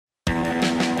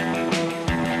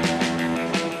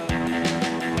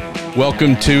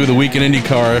Welcome to the Week in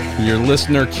IndyCar, your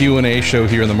listener Q&A show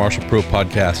here in the Marshall Pro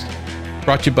Podcast.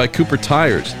 Brought to you by Cooper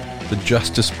Tires, the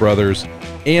Justice Brothers,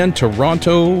 and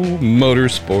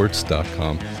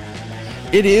TorontoMotorsports.com.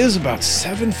 It is about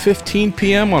 7:15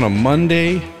 p.m. on a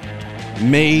Monday,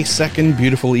 May 2nd,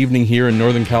 beautiful evening here in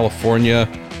Northern California.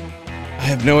 I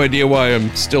have no idea why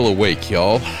I'm still awake,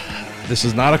 y'all. This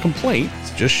is not a complaint,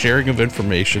 it's just sharing of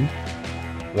information.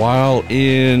 While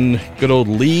in good old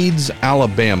Leeds,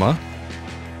 Alabama,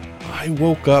 I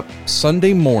woke up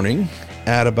Sunday morning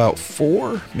at about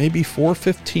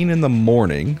 4:15 in the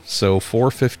morning. So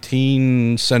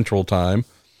 4:15 Central Time,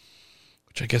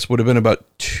 which I guess would have been about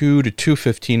 2 to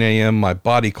 2:15 a.m. my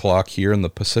body clock here in the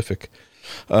Pacific,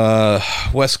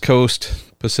 West Coast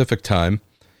Pacific time,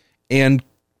 and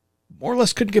more or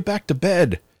less couldn't get back to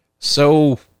bed.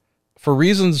 So for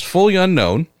reasons fully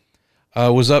unknown,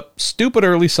 was up stupid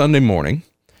early Sunday morning.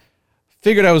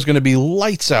 Figured I was going to be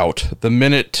lights out the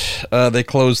minute they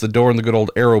closed the door and the good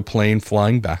old aeroplane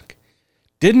flying back.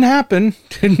 Didn't happen.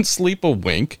 Didn't sleep a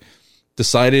wink.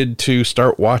 Decided to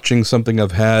start watching something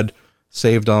I've had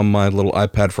saved on my little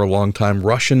iPad for a long time,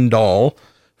 Russian Doll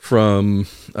from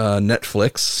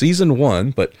Netflix, season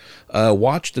 1, but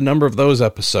watched a number of those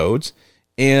episodes.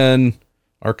 And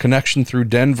our connection through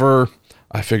Denver,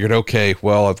 I figured, okay,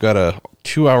 well, I've got a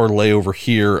 2-hour layover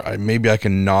here. Maybe I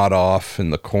can nod off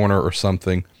in the corner or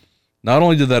something. Not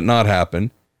only did that not happen,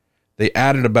 they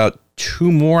added about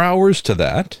 2 more hours to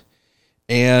that.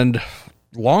 And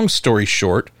long story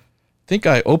short, I think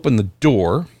I opened the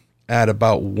door at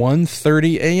about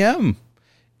 1:30 a.m.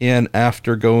 And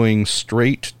after going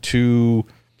straight to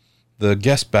the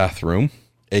guest bathroom,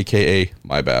 aka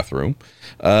my bathroom,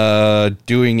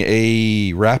 doing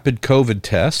a rapid COVID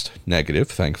test, negative,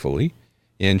 thankfully,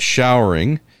 and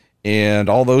showering and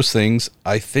all those things,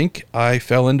 I think I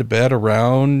fell into bed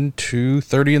around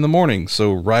 2:30 in the morning.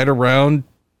 So right around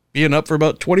being up for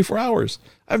about 24 hours.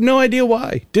 I have no idea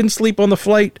why. Didn't sleep on the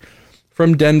flight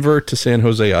from Denver to San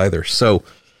Jose either. So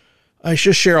I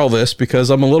should share all this because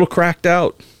I'm a little cracked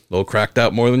out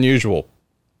more than usual.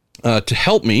 To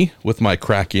help me with my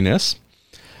crackiness,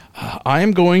 I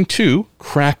am going to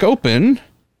crack open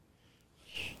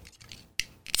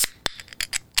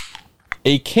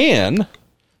a can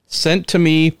sent to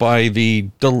me by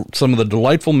some of the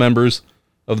delightful members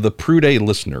of the Prude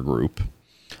listener group.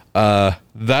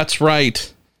 That's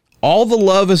right. All the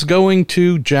love is going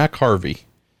to Jack Harvey,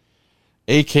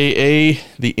 a.k.a.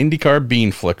 the IndyCar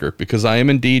Bean Flicker, because I am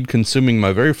indeed consuming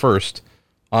my very first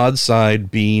Odd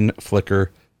Side Bean Flicker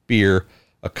beer,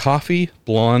 a coffee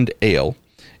blonde ale.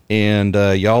 And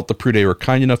y'all at the Prude were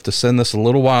kind enough to send this a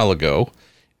little while ago.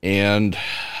 And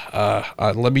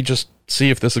let me just see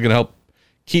if this is going to help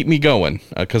keep me going.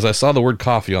 Because I saw the word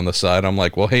coffee on the side. I'm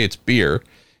like, well, hey, it's beer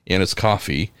and it's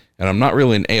coffee. And I'm not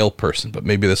really an ale person, but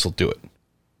maybe this will do it.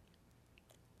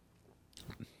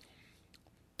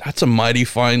 That's a mighty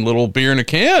fine little beer in a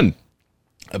can.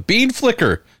 A Bean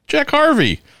Flicker. Jack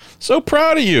Harvey. So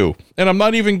proud of you. And I'm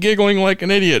not even giggling like an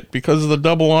idiot because of the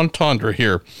double entendre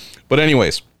here. But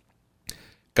anyways,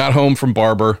 got home from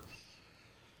barber.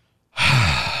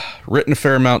 Written a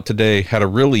fair amount today. Had a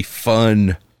really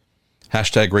fun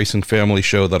 #Racing Family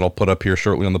show that I'll put up here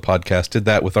shortly on the podcast. Did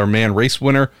that with our man, race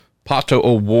winner, Pato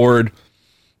O'Ward.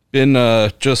 Been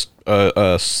just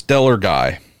a stellar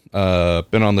guy.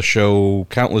 Been on the show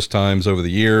countless times over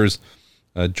the years.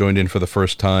 Joined in for the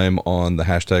first time on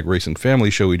the #Racing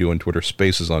Family show we do on Twitter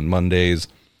Spaces on Mondays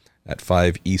at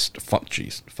 5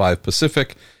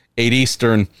 Pacific, 8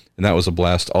 Eastern, and that was a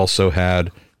blast. Also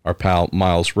had our pal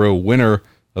Miles Rowe, winner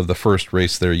of the first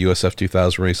race there, USF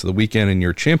 2000 race of the weekend, and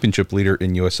your championship leader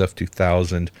in USF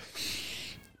 2000.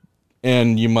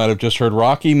 And you might have just heard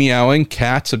Rocky meowing.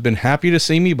 Cats have been happy to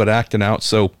see me, but acting out.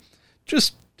 So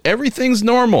just everything's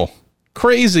normal.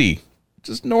 Crazy.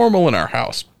 Just normal in our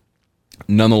house.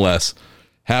 Nonetheless,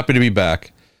 happy to be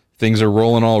back. Things are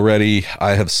rolling already.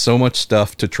 I have so much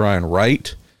stuff to try and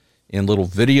write and little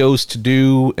videos to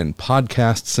do and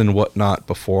podcasts and whatnot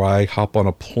before I hop on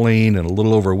a plane in a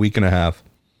little over a week and a half.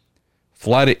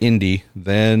 Fly to Indy.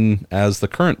 Then, as the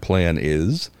current plan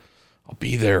is, I'll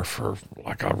be there for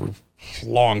like a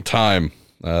long time.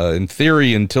 In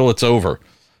theory, until it's over.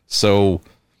 So,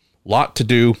 lot to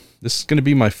do. This is going to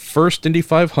be my first Indy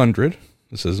 500.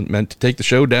 This isn't meant to take the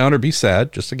show down or be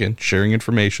sad. Just, again, sharing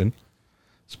information.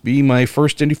 This will be my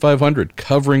first Indy 500,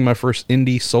 covering my first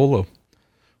Indy solo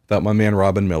without my man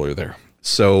Robin Miller there.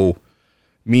 So,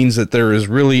 means that there is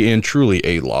really and truly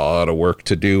a lot of work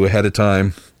to do ahead of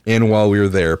time and while we were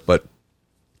there. But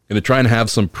I'm going to try and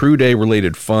have some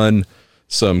Prude-related fun,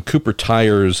 some Cooper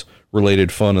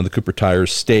Tires-related fun on the Cooper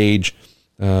Tires stage.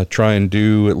 Try and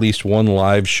do at least one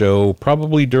live show,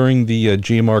 probably during the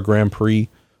GMR Grand Prix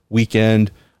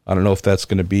weekend. I don't know if that's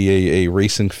going to be a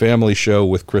racing family show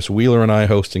with Chris Wheeler and I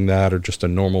hosting that, or just a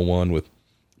normal one with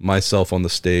myself on the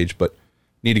stage, but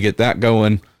need to get that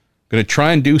going. Going to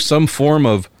try and do some form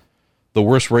of the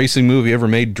worst racing movie ever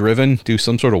made driven, do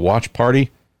some sort of watch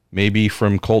party, maybe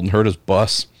from Colton Herta's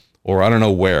bus, or I don't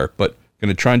know where, but going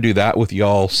to try and do that with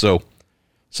y'all. So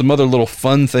some other little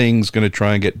fun things going to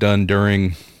try and get done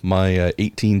during my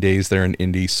 18 days there in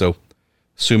Indy. So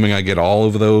assuming I get all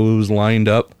of those lined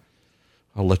up,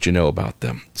 I'll let you know about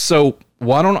them. So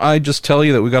why don't I just tell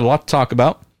you that we got a lot to talk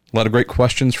about, a lot of great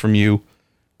questions from you.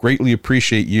 Greatly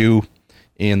appreciate you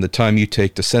and the time you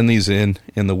take to send these in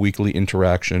and the weekly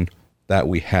interaction that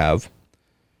we have.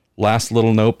 Last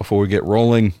little note before we get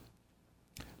rolling.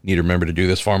 Need to remember to do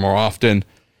this far more often.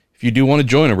 If you do want to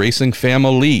join a racing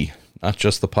family, not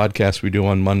just the podcast we do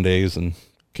on Mondays and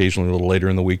occasionally a little later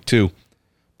in the week too,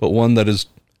 but one that is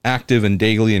active and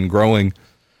daily and growing.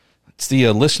 It's the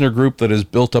listener group that is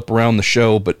built up around the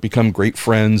show, but become great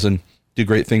friends and do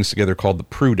great things together, called the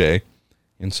Prue Day.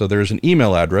 And so there's an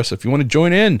email address if you want to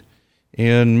join in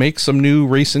and make some new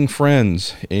racing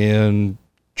friends and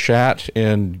chat,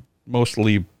 and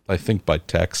mostly, I think, by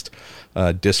text,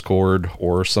 Discord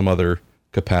or some other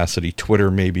capacity, Twitter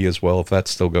maybe as well, if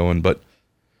that's still going. But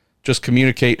just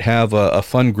communicate, have a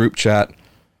fun group chat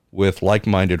with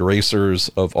like-minded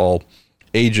racers of all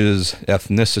ages,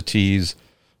 ethnicities,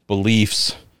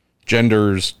 beliefs,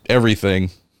 genders,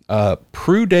 everything.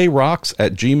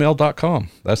 PrueDayRocks@gmail.com.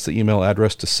 That's the email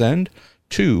address to send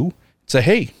to. Say,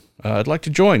 hey, I'd like to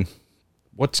join.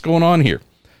 What's going on here?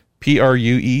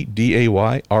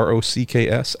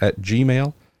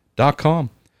 PrueDayRocks@gmail.com.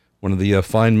 One of the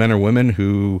fine men or women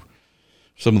who,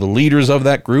 some of the leaders of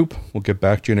that group, we'll get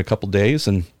back to you in a couple days.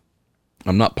 And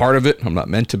I'm not part of it. I'm not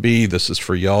meant to be. This is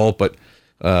for y'all, but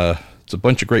it's a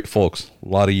bunch of great folks. A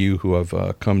lot of you who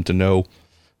have come to know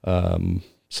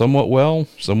somewhat well,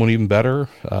 someone even better,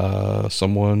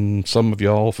 some of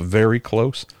y'all very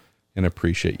close, and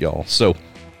appreciate y'all. So,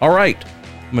 all right,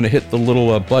 I'm going to hit the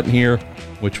little button here,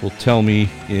 which will tell me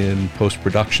in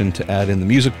post-production to add in the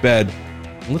music bed.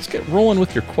 And let's get rolling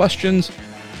with your questions.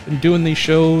 Been doing these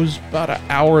shows about an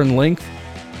hour in length,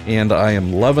 and I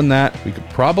am loving that. We could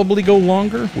probably go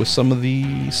longer with some of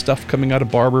the stuff coming out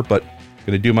of Barber, but I'm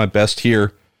going to do my best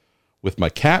here with my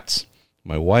cats,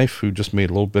 my wife, who just made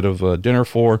a little bit of dinner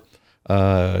for,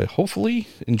 hopefully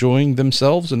enjoying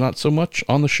themselves and not so much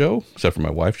on the show, except for my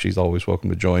wife. She's always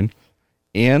welcome to join.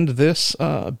 And this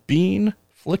Bean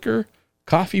Flicker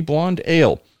Coffee Blonde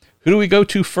Ale. Who do we go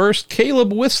to first?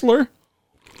 Caleb Whistler,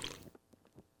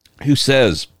 who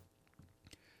says,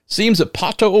 seems that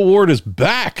Pato Award is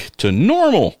back to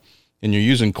normal. And you're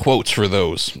using quotes for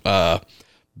those.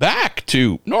 Back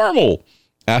to normal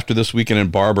after this weekend in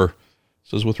Barber.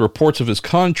 Says, with reports of his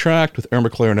contract with Air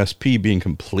McLaren SP being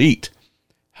complete,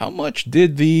 how much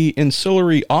did the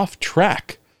ancillary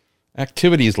off-track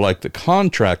activities like the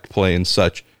contract play and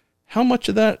such, how much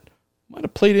of that might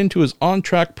have played into his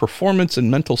on-track performance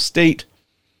and mental state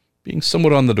being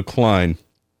somewhat on the decline?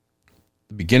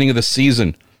 The beginning of the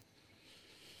season,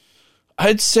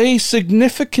 I'd say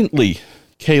significantly,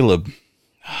 Caleb.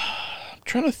 I'm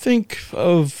trying to think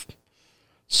of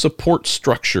support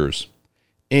structures.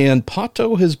 And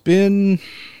Pato has been,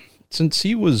 since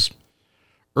he was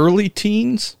early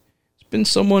teens, he's been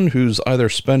someone who's either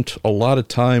spent a lot of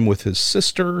time with his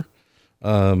sister,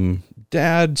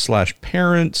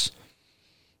 dad/parents,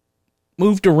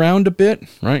 moved around a bit,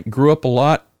 right? Grew up a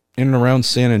lot in and around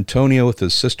San Antonio with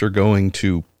his sister going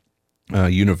to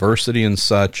university and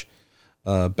such,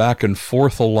 back and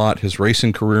forth a lot, his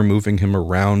racing career moving him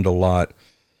around a lot.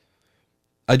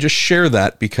 I just share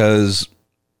that because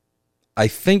I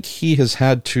think he has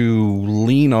had to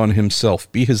lean on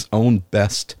himself, be his own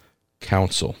best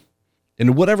counsel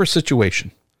in whatever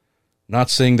situation. Not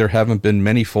saying there haven't been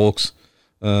many folks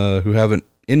who haven't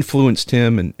influenced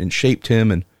him and shaped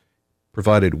him and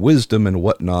provided wisdom and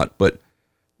whatnot, but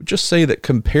just say that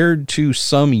compared to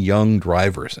some young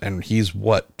drivers, and he's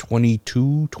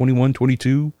 21,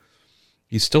 22,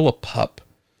 he's still a pup.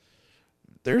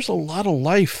 There's a lot of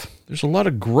life. There's a lot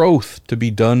of growth to be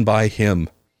done by him.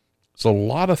 There's a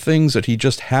lot of things that he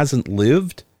just hasn't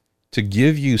lived to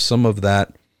give you some of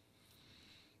that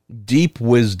deep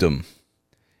wisdom.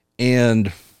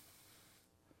 And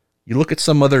you look at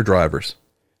some other drivers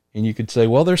and you could say,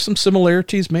 well, there's some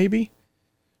similarities maybe.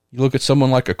 You look at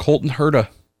someone like a Colton Herta,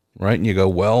 right? And you go,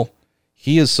 well,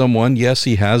 he is someone, yes,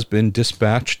 he has been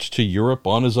dispatched to Europe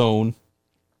on his own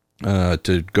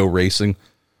to go racing,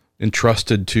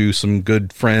 entrusted to some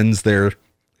good friends there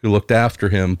who looked after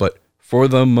him, but for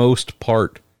the most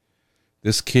part,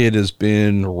 this kid has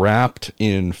been wrapped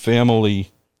in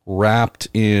family, wrapped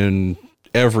in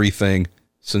everything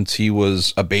since he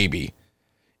was a baby.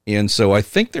 And so I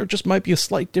think there just might be a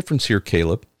slight difference here,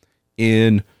 Caleb,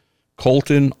 in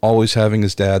Colton always having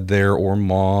his dad there, or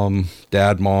mom,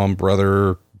 dad, mom,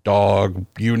 brother, dog,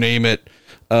 you name it,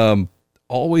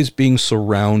 always being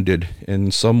surrounded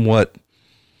and somewhat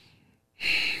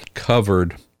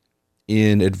covered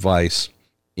in advice,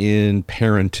 in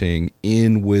parenting,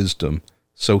 in wisdom.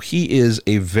 So he is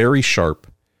a very sharp,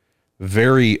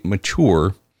 very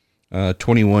mature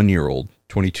 21-year-old,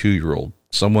 22-year-old,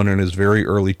 someone in his very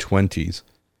early 20s.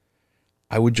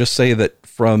 I would just say that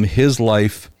from his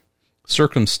life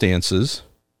circumstances,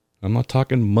 I'm not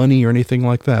talking money or anything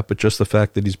like that, but just the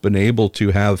fact that he's been able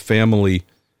to have family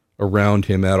around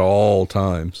him at all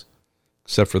times,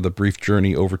 except for the brief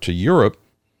journey over to Europe,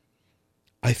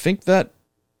 I think that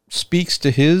speaks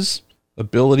to his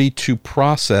ability to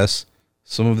process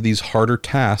some of these harder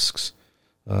tasks,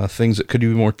 things that could be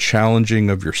more challenging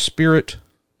of your spirit,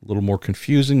 a little more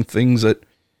confusing, things that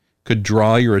could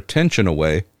draw your attention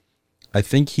away. I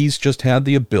think he's just had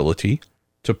the ability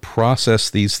to process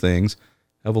these things,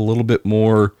 have a little bit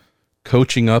more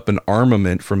coaching up and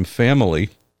armament from family,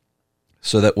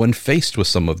 so that when faced with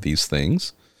some of these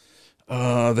things,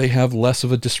 they have less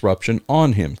of a disruption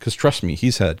on him. Because trust me,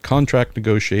 he's had contract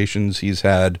negotiations, he's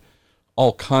had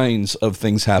all kinds of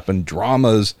things happen,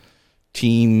 dramas,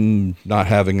 team not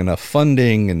having enough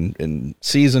funding, and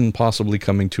season possibly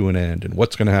coming to an end, and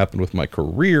what's going to happen with my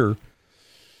career.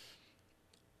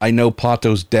 I know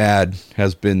Pato's dad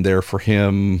has been there for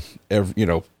him,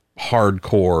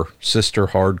 hardcore, sister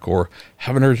hardcore.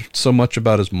 Haven't heard so much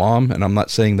about his mom, and I'm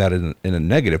not saying that in a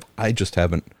negative. I just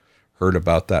haven't heard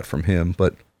about that from him.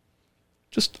 But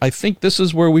I think this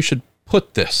is where we should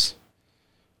put this.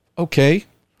 Okay,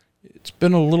 it's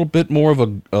been a little bit more of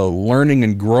a learning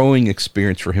and growing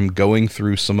experience for him going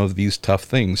through some of these tough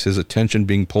things. His attention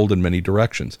being pulled in many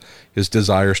directions. His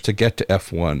desires to get to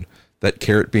F1. That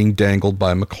carrot being dangled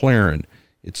by McLaren.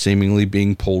 It seemingly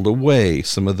being pulled away.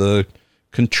 Some of the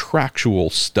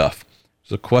contractual stuff.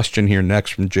 There's a question here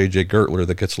next from JJ Gertler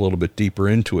that gets a little bit deeper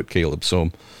into it, Caleb. So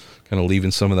I'm kind of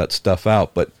leaving some of that stuff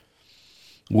out. But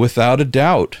without a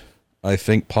doubt, I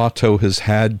think Pato has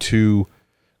had to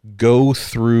go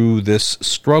through this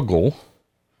struggle,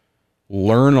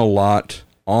 learn a lot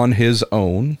on his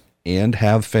own, and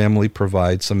have family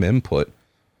provide some input.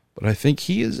 But I think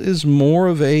he is more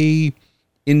of a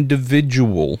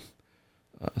individual,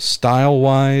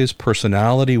 style-wise,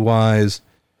 personality-wise.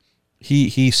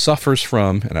 He suffers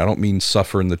from, and I don't mean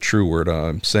suffer in the true word,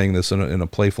 I'm saying this in a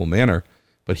playful manner,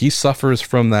 but he suffers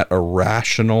from that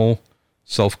irrational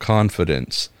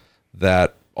self-confidence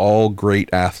that all great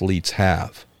athletes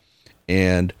have.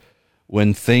 And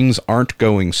when things aren't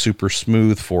going super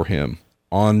smooth for him,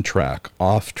 on track,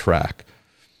 off track,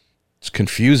 it's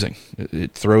confusing.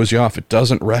 It throws you off. It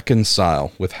doesn't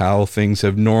reconcile with how things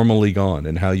have normally gone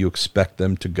and how you expect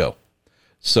them to go.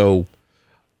 So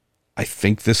I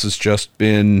think this has just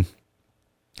been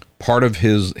part of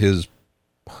his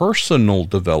personal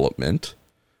development,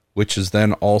 which has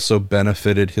then also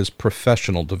benefited his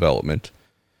professional development,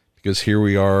 because here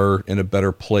we are in a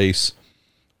better place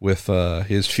with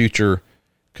his future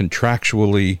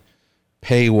contractually,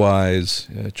 pay-wise,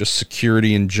 just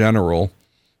security in general.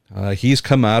 He's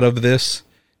come out of this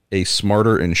a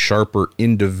smarter and sharper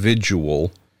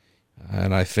individual,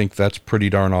 and I think that's pretty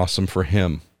darn awesome for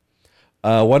him.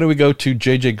 Why don't we go to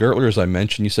JJ Gertler, as I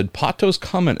mentioned? You said Pato's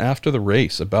comment after the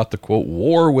race about the, quote,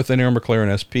 war within Air McLaren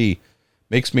SP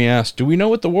makes me ask, do we know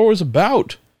what the war was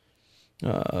about?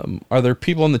 Are there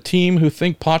people on the team who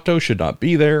think Pato should not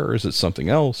be there, or is it something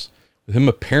else? With him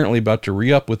apparently about to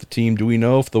re-up with the team, do we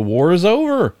know if the war is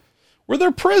over? Were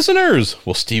there prisoners?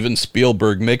 Will Steven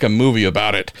Spielberg make a movie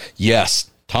about it?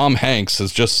 Yes, Tom Hanks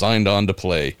has just signed on to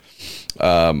play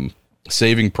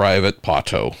Saving Private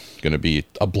Pato. Going to be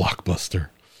a blockbuster.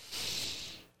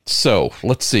 So,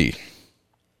 let's see.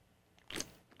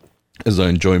 As I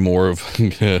enjoy more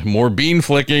of more bean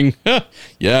flicking.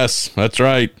 Yes, that's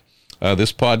right.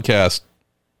 This podcast,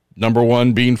 number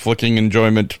one bean flicking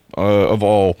enjoyment of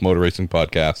all motor racing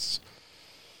podcasts.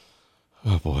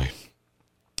 Oh boy.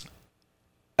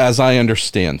 As I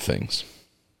understand things,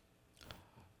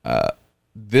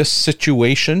 this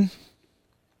situation,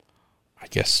 I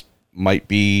guess, might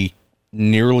be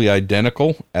nearly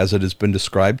identical as it has been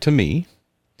described to me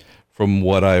from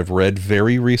what I've read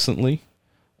very recently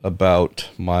about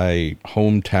my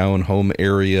hometown, home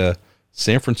area,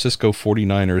 San Francisco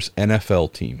 49ers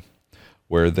NFL team,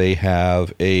 where they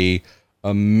have a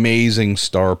amazing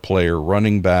star player,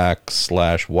 running back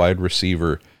 / wide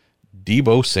receiver,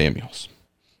 Deebo Samuels.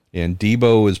 And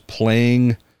Deebo is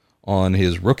playing on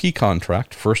his rookie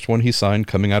contract, first one he signed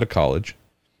coming out of college.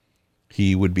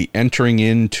 He would be entering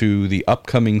into the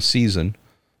upcoming season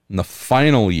in the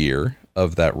final year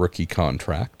of that rookie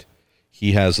contract.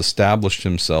 He has established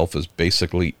himself as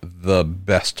basically the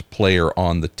best player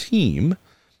on the team,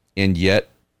 and yet,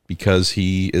 because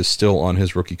he is still on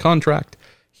his rookie contract,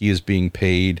 he is being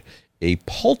paid a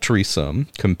paltry sum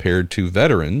compared to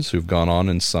veterans who've gone on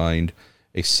and signed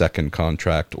a second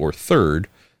contract or third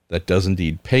that does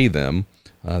indeed pay them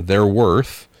their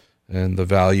worth and the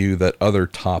value that other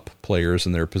top players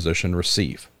in their position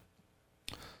receive.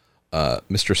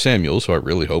 Mr. Samuels, who I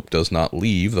really hope does not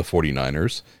leave the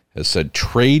 49ers, has said,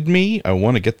 trade me. I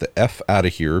want to get the F out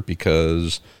of here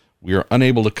because we are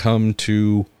unable to come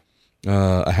to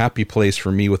a happy place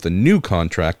for me with a new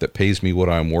contract that pays me what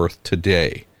I'm worth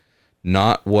today,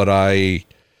 not what I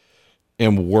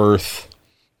am worth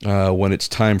when it's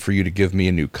time for you to give me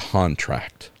a new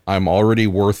contract. I'm already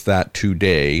worth that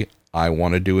today. I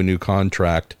want to do a new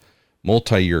contract,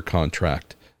 multi-year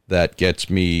contract, that gets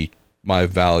me my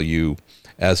value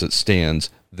as it stands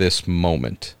this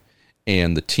moment.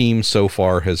 And the team so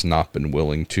far has not been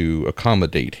willing to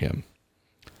accommodate him.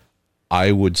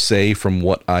 I would say, from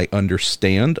what I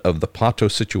understand of the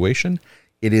Pato situation,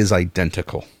 it is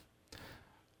identical.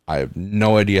 I have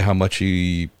no idea how much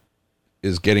he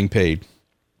is getting paid,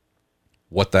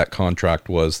 what that contract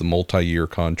was, the multi-year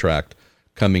contract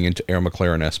coming into Air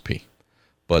McLaren SP.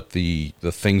 But the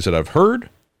things that I've heard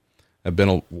have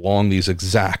been along these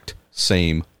exact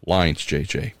same lines,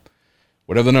 JJ.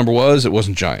 Whatever the number was, it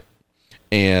wasn't giant.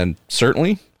 And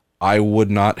certainly, I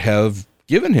would not have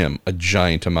given him a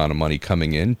giant amount of money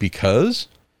coming in because,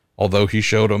 although he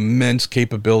showed immense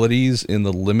capabilities in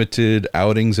the limited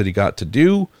outings that he got to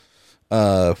do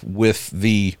with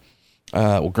the,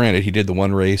 granted, he did the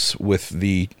one race with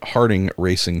the Harding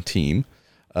racing team,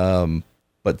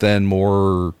 but then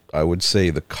more, I would say,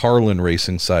 the Carlin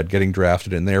racing side, getting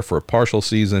drafted in there for a partial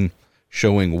season,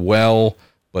 showing well,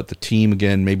 but the team,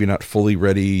 again, maybe not fully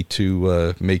ready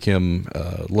to make him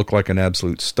look like an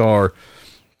absolute star.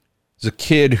 He's a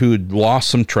kid who'd lost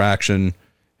some traction,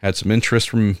 had some interest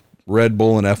from Red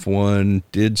Bull and F1,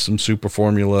 did some Super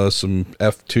Formula, some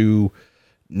F2.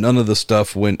 None of the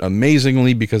stuff went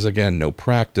amazingly because, again, no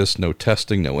practice, no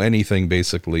testing, no anything,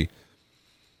 basically.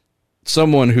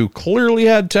 Someone who clearly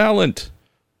had talent,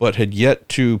 but had yet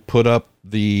to put up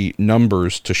the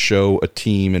numbers to show a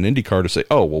team in IndyCar to say,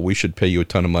 oh, well, we should pay you a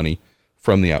ton of money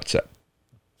from the outset.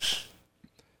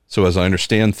 So as I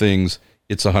understand things,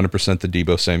 it's 100% the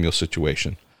Deebo Samuel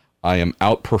situation. I am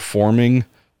outperforming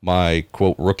my,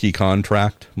 quote, rookie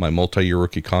contract, my multi-year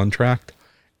rookie contract,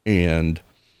 and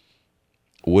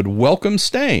would welcome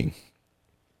staying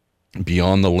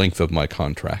beyond the length of my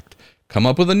contract. Come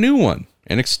up with a new one,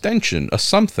 an extension, a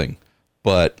something.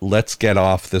 But let's get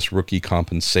off this rookie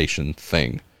compensation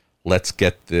thing. Let's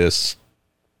get this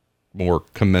more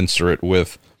commensurate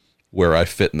with where I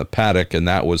fit in the paddock, and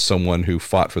that was someone who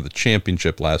fought for the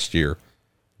championship last year,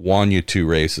 won you 2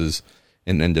 races,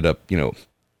 and ended up,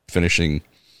 finishing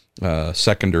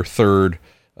second or third,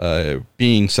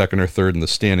 being second or third in the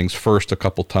standings first a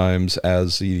couple times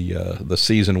as the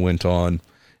season went on,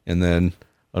 and then,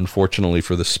 unfortunately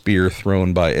for the spear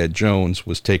thrown by Ed Jones,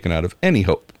 was taken out of any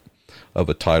hope of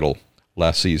a title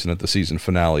last season at the season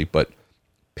finale. But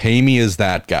pay me as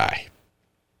that guy,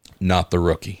 not the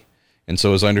rookie. And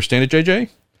so, as I understand it, JJ,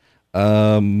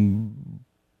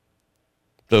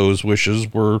 those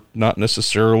wishes were not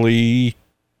necessarily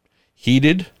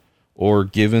heeded or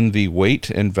given the weight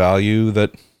and value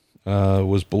that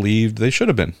was believed they should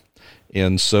have been.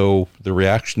 And so the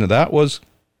reaction to that was,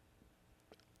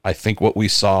 I think, what we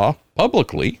saw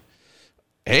publicly.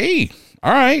 Hey,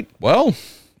 all right, well,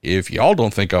 if y'all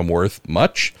don't think I'm worth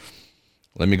much,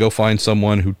 let me go find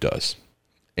someone who does.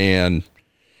 And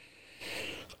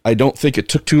I don't think it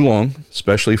took too long,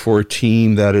 especially for a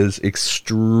team that is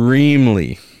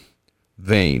extremely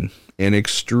vain and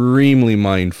extremely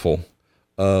mindful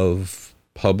of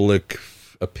public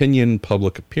opinion,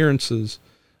 public appearances.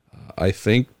 I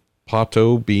think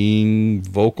Pato being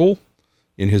vocal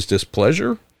in his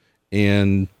displeasure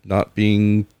and not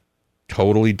being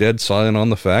totally dead silent on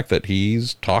the fact that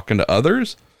he's talking to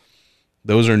others,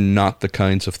 those are not the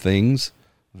kinds of things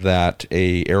that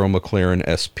a Aero McLaren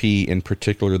SP, in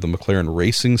particular the McLaren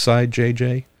racing side,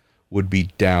 JJ, would be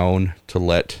down to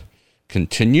let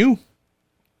continue.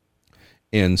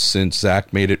 And since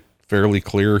Zach made it fairly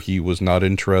clear he was not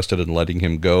interested in letting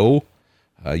him go,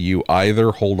 You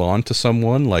either hold on to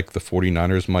someone like the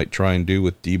 49ers might try and do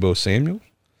with Deebo Samuel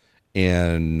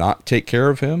and not take care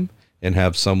of him and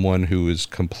have someone who is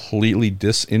completely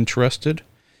disinterested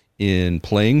in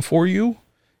playing for you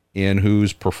and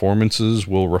whose performances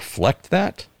will reflect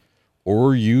that,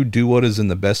 or you do what is in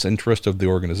the best interest of the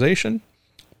organization.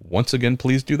 Once again,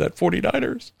 please do that,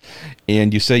 49ers.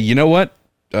 And you say, you know what?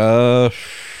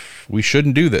 We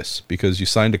shouldn't do this because you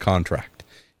signed a contract,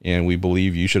 and we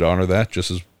believe you should honor that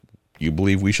just as you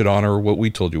believe we should honor what we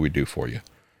told you we'd do for you.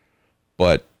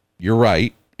 But you're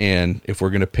right, and if we're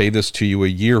going to pay this to you a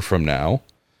year from now,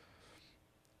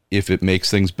 if it makes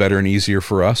things better and easier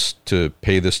for us to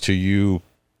pay this to you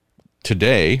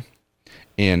today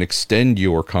and extend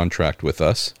your contract with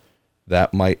us,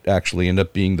 that might actually end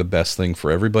up being the best thing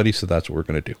for everybody, so that's what we're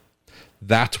going to do.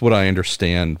 That's what I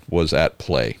understand was at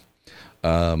play.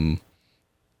 No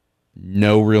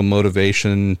real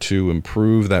motivation to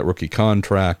improve that rookie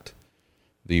contract.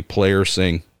 The player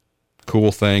saying,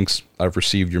 cool, thanks, I've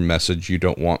received your message, you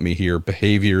don't want me here.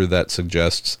 Behavior that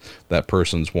suggests that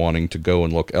person's wanting to go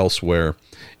and look elsewhere,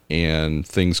 and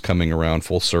things coming around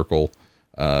full circle,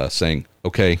 saying,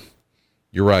 okay,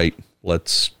 you're right,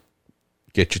 let's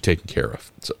get you taken care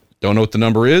of. So, don't know what the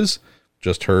number is,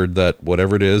 just heard that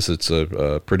whatever it is, it's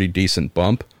a pretty decent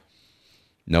bump.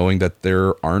 Knowing that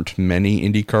there aren't many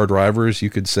IndyCar drivers you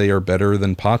could say are better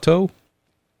than Pato,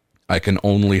 I can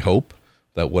only hope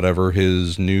that whatever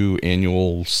his new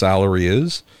annual salary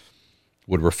is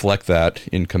would reflect that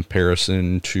in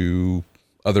comparison to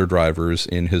other drivers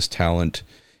in his talent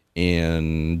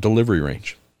and delivery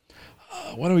range.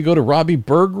 Why don't we go to Robbie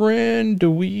Berggren?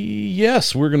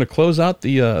 Yes, we're going to close out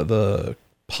the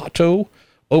Pato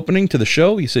opening to the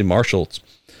show. You say, Marshall, it's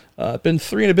been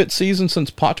 3 and a bit seasons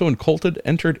since Pato and Colton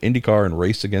entered IndyCar and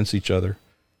raced against each other.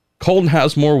 Colton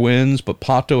has more wins, but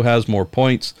Pato has more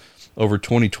points over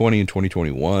 2020 and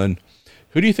 2021.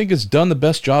 Who do you think has done the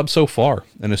best job so far?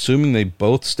 And assuming they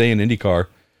both stay in IndyCar,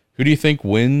 who do you think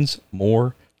wins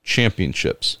more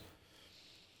championships?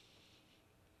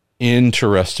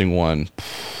 Interesting one.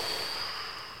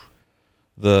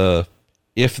 The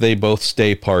if they both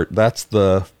stay part, that's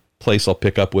the place I'll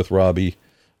pick up with Robbie.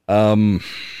 I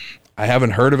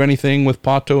haven't heard of anything with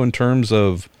Pato in terms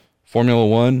of Formula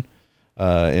One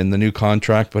in the new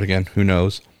contract, but again, who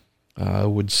knows? I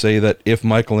would say that if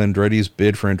Michael Andretti's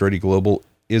bid for Andretti Global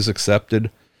is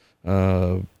accepted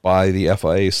by the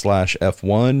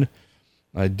FIA/F1,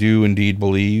 I do indeed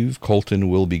believe Colton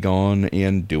will be gone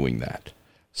and doing that.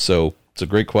 So it's a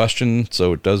great question,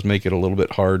 so it does make it a little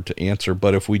bit hard to answer,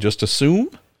 but if we just assume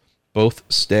both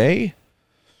stay,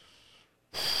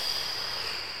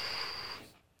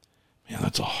 yeah,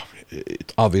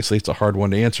 obviously it's a hard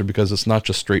one to answer because it's not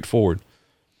just straightforward.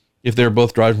 If they're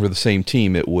both driving for the same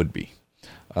team, it would be.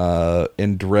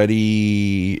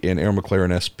 Andretti and Air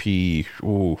McLaren SP,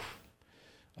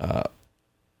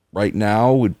 right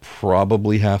now, would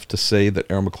probably have to say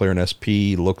that Air McLaren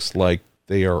SP looks like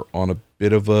they are on a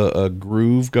bit of a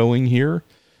groove going here.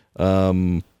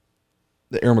 The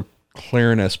Air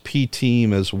McLaren SP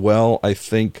team as well, I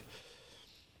think,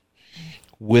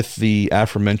 with the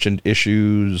aforementioned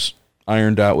issues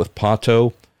ironed out with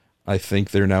Pato, I think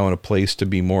they're now in a place to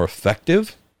be more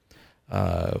effective.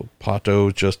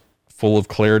 Pato just full of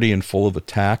clarity and full of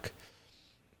attack.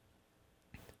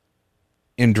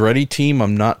 Andretti team,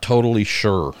 I'm not totally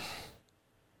sure.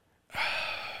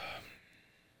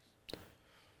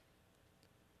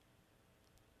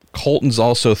 Colton's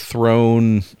also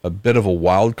thrown a bit of a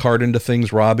wild card into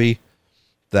things, Robbie,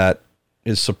 that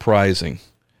is surprising.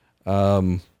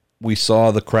 We saw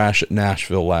the crash at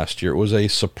Nashville last year. It was a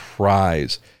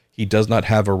surprise. He does not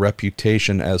have a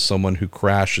reputation as someone who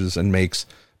crashes and makes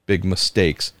big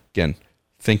mistakes. Again,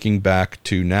 thinking back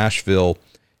to Nashville,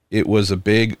 it was a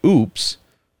big oops,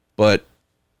 but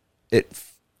it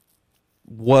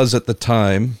was at the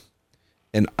time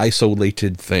an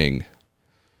isolated thing.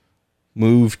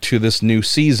 Moved to this new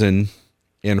season,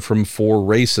 and from 4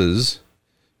 races,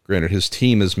 granted his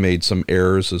team has made some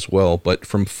errors as well, but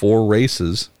from 4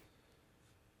 races,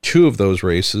 2 of those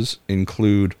races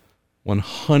include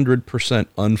 100%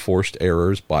 unforced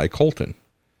errors by Colton.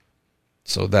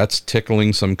 So that's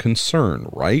tickling some concern,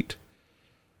 right?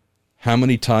 How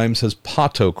many times has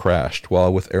Pato crashed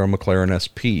while with Aero McLaren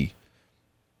SP?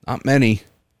 Not many.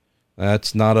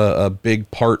 That's not a big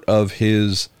part of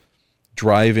his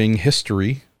driving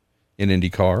history in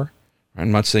IndyCar.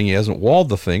 I'm not saying he hasn't walled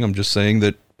the thing. I'm just saying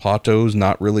that Pato's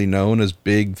not really known as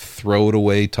big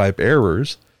throw-it-away type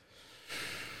errors.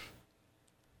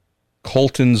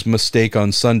 Colton's mistake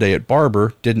on Sunday at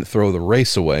Barber didn't throw the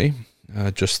race away.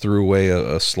 just threw away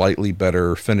a slightly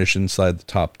better finish inside the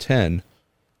top 10.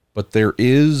 But there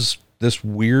is this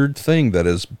weird thing that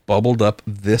has bubbled up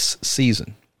this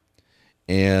season.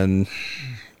 And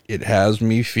it has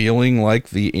me feeling like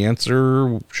the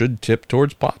answer should tip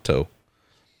towards Pato.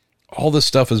 All this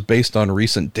stuff is based on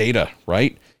recent data,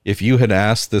 right? If you had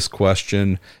asked this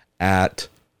question at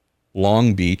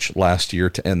Long Beach last year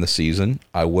to end the season,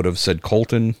 I would have said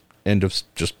Colton, end of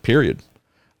just period.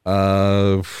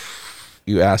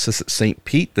 You asked us at St.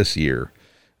 Pete this year,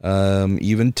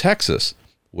 even Texas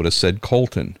would have said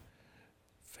Colton.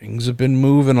 Things have been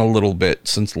moving a little bit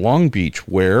since Long Beach,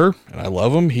 where, and I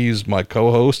love him, he's my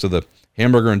co-host of the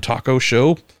Hamburger and Taco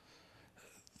Show.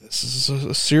 This is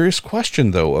a serious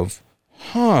question, though, of,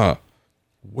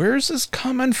 where's this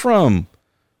coming from?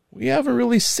 We haven't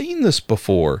really seen this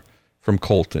before from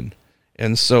Colton.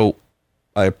 And so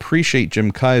I appreciate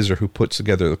Jim Kaiser, who puts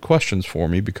together the questions for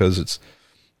me, because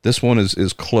this one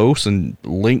is close and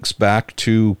links back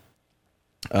to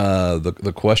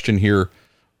the question here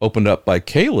opened up by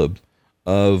Caleb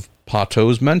of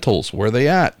Pato's mentals. Where are they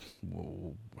at?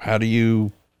 How do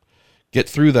you get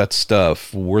through that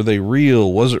stuff? Were they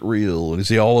real? Was it real? Is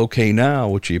he all okay now,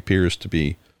 which he appears to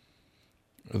be?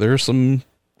 There's some,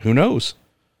 who knows,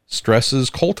 stresses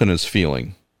Colton is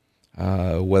feeling.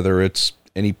 Whether it's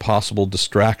any possible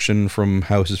distraction from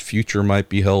how his future might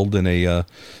be held in a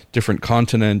different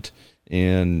continent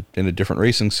and in a different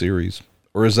racing series.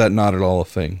 Or is that not at all a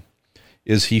thing?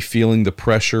 Is he feeling the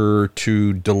pressure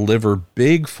to deliver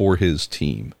big for his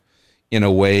team in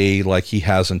a way like he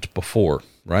hasn't before,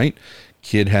 right?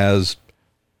 Kid has,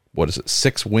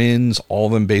 6 wins, all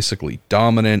of them basically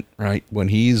dominant, right? When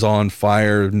he's on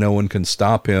fire, no one can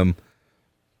stop him.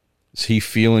 Is he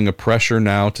feeling a pressure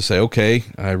now to say, okay,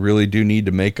 I really do need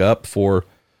to make up for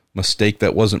mistake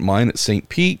that wasn't mine at St.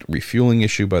 Pete, refueling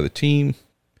issue by the team?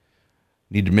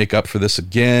 Need to make up for this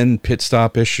again, pit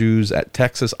stop issues at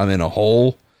Texas. I'm in a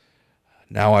hole.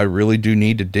 Now I really do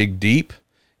need to dig deep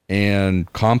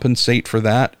and compensate for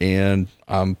that, and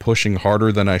I'm pushing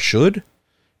harder than I should.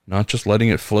 Not just letting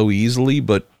it flow easily,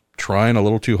 but trying a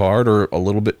little too hard or a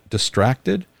little bit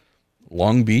distracted.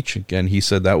 Long Beach, again, he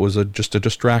said that was just a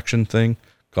distraction thing.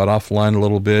 Got offline a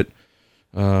little bit.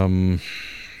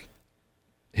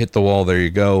 Hit the wall, there you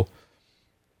go.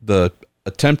 The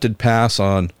attempted pass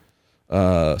on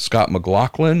Scott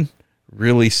McLaughlin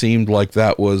really seemed like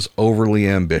that was overly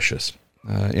ambitious.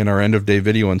 In our end of day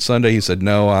video on Sunday, he said,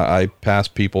 no, I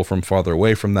passed people from farther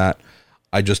away from that.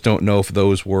 I just don't know if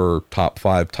those were top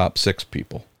 5, top 6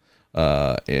 people.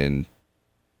 And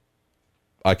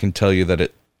I can tell you that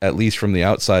it, at least from the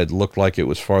outside, looked like it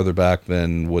was farther back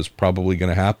than was probably going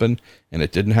to happen, and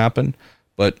it didn't happen.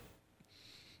 But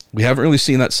we haven't really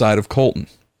seen that side of Colton.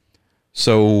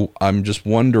 So I'm just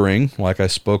wondering, like I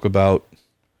spoke about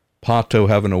Pato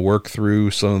having to work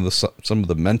through some of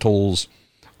the mentals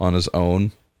on his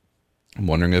own. I'm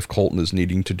wondering if Colton is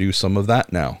needing to do some of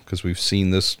that now, because we've seen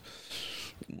this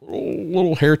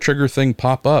little hair trigger thing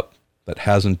pop up that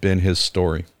hasn't been his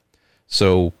story.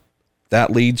 So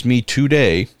that leads me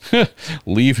today,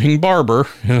 leaving Barber,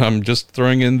 and I'm just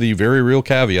throwing in the very real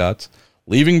caveats,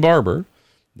 leaving Barber,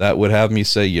 that would have me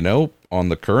say, on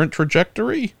the current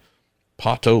trajectory,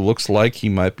 Pato looks like he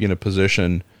might be in a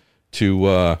position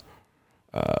to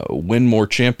win more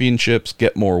championships,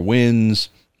 get more wins.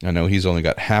 I know he's only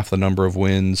got half the number of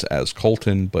wins as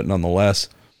Colton, but nonetheless,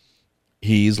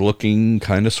 he's looking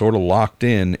kind of sort of locked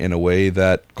in a way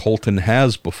that Colton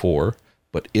has before,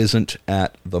 but isn't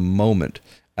at the moment.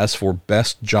 As for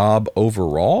best job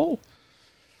overall,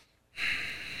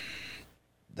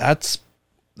 that's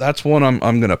one I'm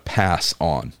going to pass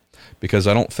on, because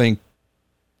I don't think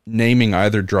naming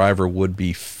either driver would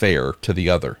be fair to the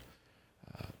other.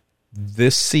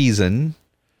 This season,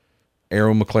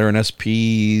 Arrow McLaren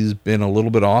SP's been a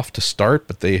little bit off to start,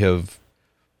 but they have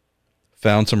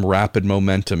found some rapid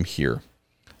momentum here.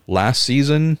 Last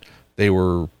season, they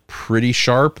were pretty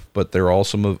sharp, but there are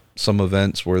also some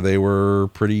events where they were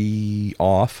pretty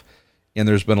off, and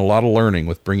there's been a lot of learning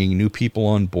with bringing new people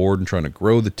on board and trying to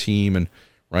grow the team. And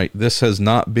right, this has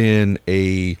not been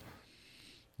a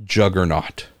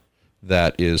juggernaut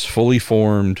that is fully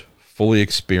formed, fully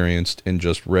experienced, and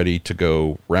just ready to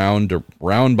go round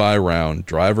by round,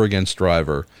 driver against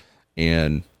driver,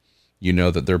 and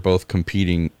that they're both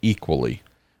competing equally.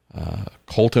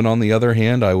 Colton, on the other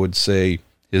hand, I would say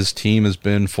his team has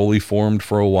been fully formed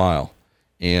for a while,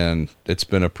 and it's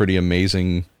been a pretty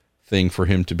amazing thing for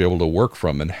him to be able to work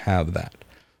from and have that.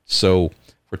 So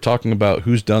if we're talking about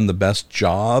who's done the best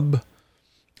job,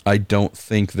 I don't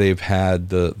think they've had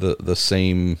the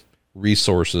same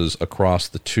resources across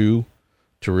the two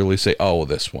to really say, oh,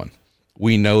 this one.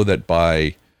 We know that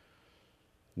by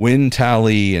win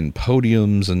tally and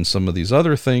podiums and some of these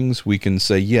other things, we can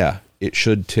say, yeah, it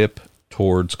should tip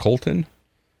towards Colton.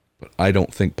 But I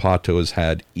don't think Pato has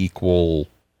had equal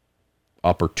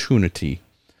opportunity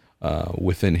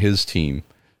within his team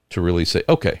to really say,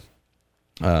 okay,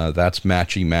 that's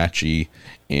matchy,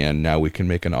 and now we can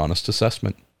make an honest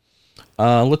assessment.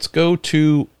 Let's go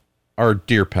to our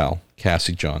dear pal,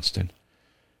 Cassie Johnston.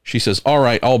 She says, all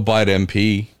right, I'll bite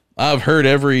MP. I've heard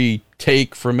every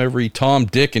take from every Tom,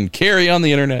 Dick, and Carrie on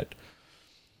the internet.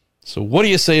 So what do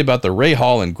you say about the Ray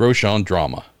Hall and Grosjean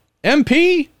drama?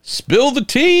 MP, spill the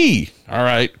tea. All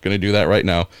right, going to do that right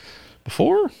now.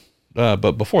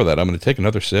 But before that, I'm going to take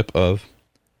another sip of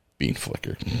Bean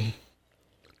Flicker.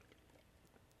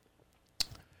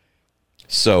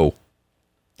 So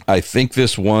I think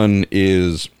this one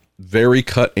is very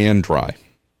cut and dry.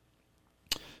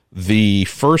 The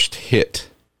first hit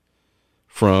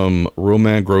from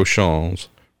Romain Grosjean's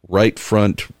right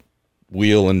front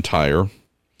wheel and tire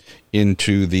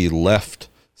into the left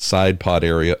side pod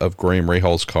area of Graham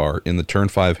Rahal's car in the turn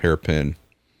 5 hairpin.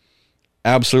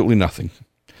 Absolutely nothing.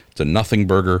 It's a nothing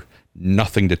burger,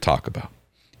 nothing to talk about.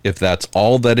 If that's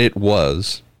all that it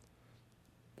was,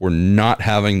 we're not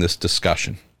having this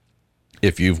discussion.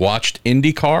 If you've watched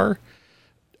IndyCar,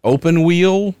 open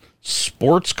wheel,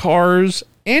 sports cars,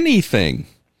 anything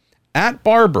at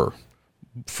Barber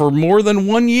for more than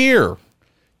 1 year,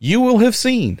 you will have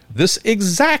seen this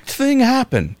exact thing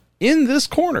happen in this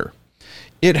corner.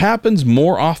 It happens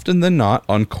more often than not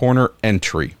on corner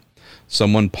entry.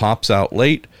 Someone pops out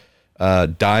late,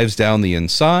 dives down the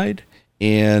inside,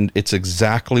 and it's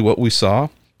exactly what we saw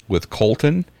with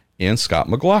Colton and Scott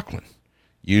McLaughlin.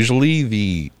 Usually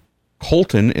the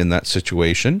Colton in that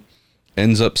situation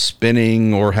ends up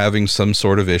spinning or having some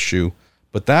sort of issue,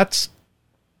 but that's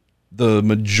the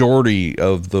majority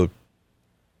of the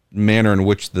manner in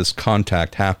which this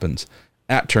contact happens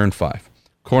at turn 5.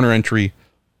 Corner entry,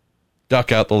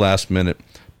 duck out the last minute.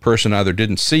 Person either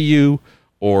didn't see you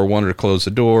or wanted to close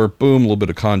the door. Boom, a little bit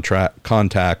of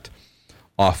contact.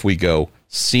 Off we go.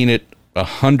 Seen it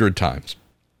 100 times.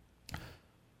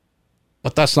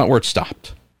 But that's not where it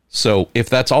stopped. So if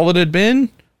that's all it had been,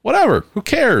 whatever. Who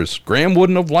cares? Graham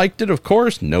wouldn't have liked it, of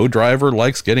course. No driver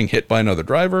likes getting hit by another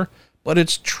driver. But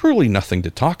it's truly nothing to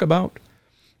talk about.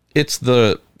 It's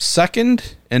the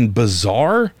second and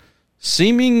bizarre,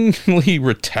 seemingly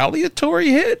retaliatory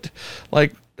hit.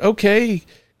 Like, okay,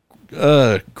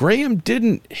 Graham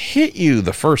didn't hit you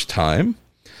the first time,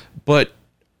 but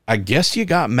I guess you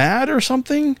got mad or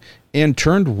something and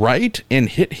turned right and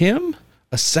hit him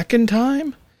a second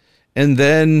time. And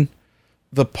then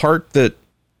the part that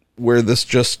where this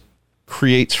just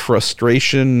creates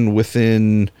frustration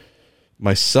within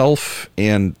myself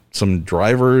and some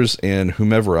drivers and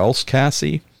whomever else,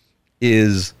 Cassie,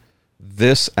 is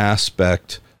this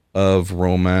aspect of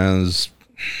Romain's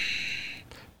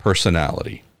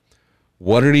personality.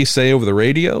 What did he say over the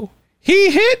radio? He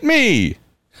hit me!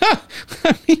 Ha!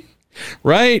 I mean,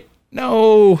 right?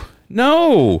 No.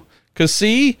 Because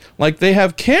see, like they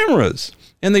have cameras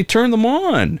and they turn them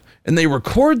on and they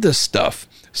record this stuff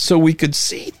so we could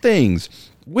see things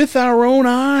with our own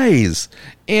eyes.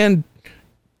 And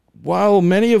while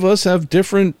many of us have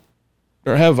different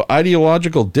or have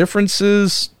ideological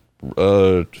differences,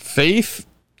 faith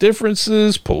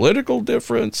differences, political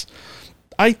difference,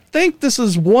 I think this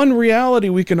is one reality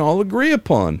we can all agree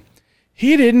upon.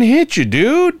 He didn't hit you,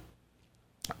 dude.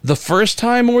 The first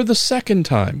time or the second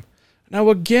time. Now,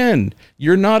 again,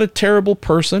 you're not a terrible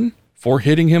person for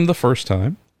hitting him the first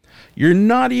time. You're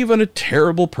not even a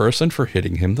terrible person for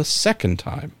hitting him the second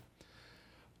time.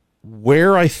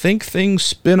 Where I think things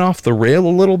spin off the rail a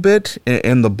little bit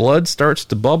and the blood starts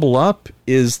to bubble up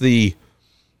is the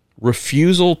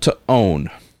refusal to own.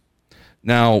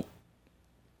 Now,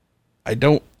 I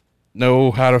don't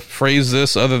know how to phrase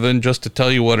this other than just to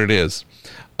tell you what it is.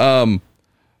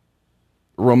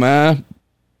 Romain,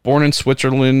 born in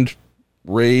Switzerland,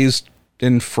 raised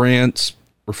in France,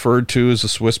 referred to as a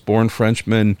Swiss-born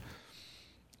Frenchman.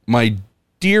 My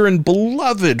dear and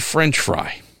beloved French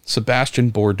fry,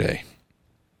 Sebastian Bourdais.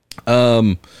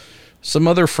 Some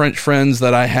other French friends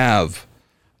that I have,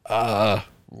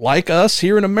 like us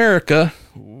here in America,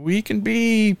 we can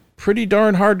be pretty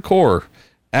darn hardcore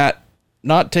at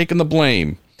not taking the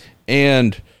blame.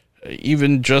 And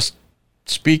even just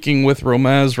speaking with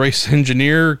Romain's race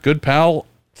engineer, good pal,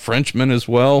 Frenchman as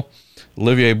well,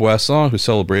 Olivier Boisson, who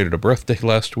celebrated a birthday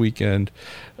last weekend,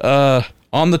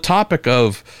 on the topic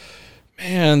of,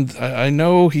 man, I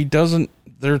know he doesn't,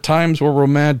 there are times where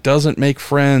Romain doesn't make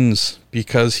friends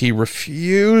because he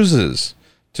refuses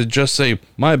to just say,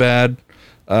 my bad.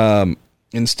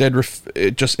 Instead,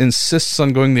 it just insists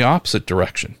on going the opposite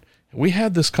direction. We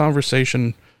had this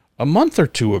conversation a month or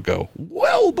two ago,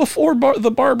 well before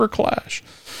the Barber clash.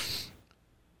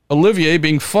 Olivier,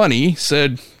 being funny,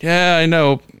 said, yeah, I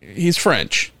know, he's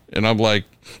French. And I'm like,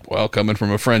 well, coming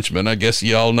from a Frenchman, I guess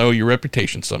y'all know your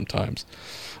reputation sometimes.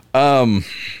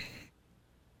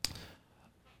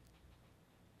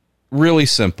 Really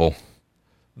simple.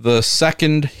 The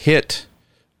second hit,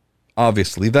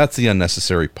 obviously, that's the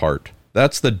unnecessary part.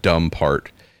 That's the dumb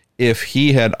part. If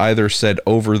he had either said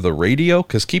over the radio,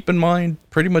 because keep in mind,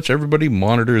 pretty much everybody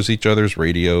monitors each other's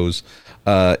radios.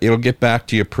 It'll get back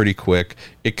to you pretty quick.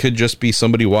 It could just be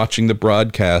somebody watching the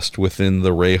broadcast within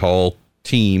the Ray Hall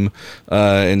team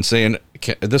and saying,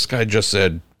 this guy just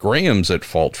said Graham's at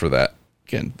fault for that.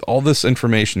 Again, all this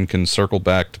information can circle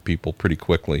back to people pretty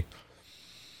quickly.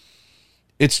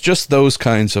 It's just those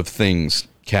kinds of things,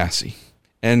 Cassie.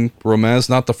 And Romain's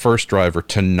not the first driver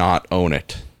to not own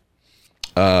it.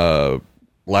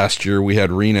 Last year we had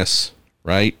Renus,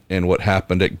 right? And what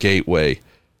happened at Gateway.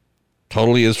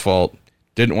 Totally his fault.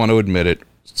 Didn't want to admit it.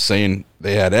 Saying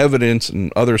they had evidence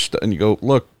and other stuff. And you go,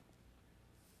 look,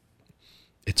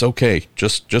 it's okay.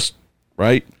 Just,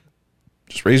 right?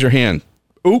 Just raise your hand.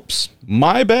 Oops,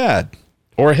 my bad.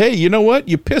 Or, hey, you know what?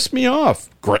 You pissed me off,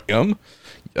 Graham.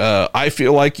 I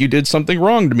feel like you did something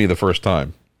wrong to me the first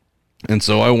time. And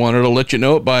so I wanted to let you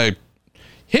know it by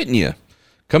hitting you,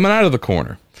 coming out of the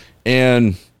corner.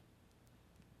 And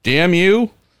damn you,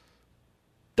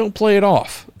 don't play it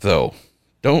off, though.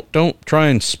 Don't try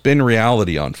and spin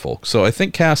reality on folks. So I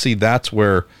think, Cassie, that's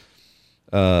where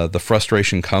the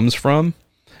frustration comes from.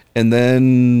 And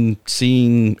then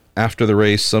seeing after the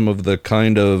race some of the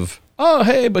kind of, oh,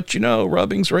 hey, but,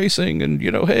 Rubbing's racing, and,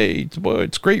 hey,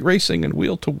 it's great racing, and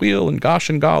wheel to wheel, and gosh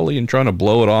and golly, and trying to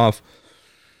blow it off.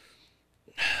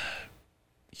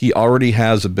 He already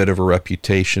has a bit of a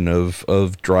reputation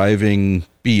of driving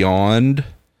beyond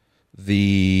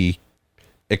the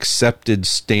accepted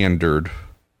standard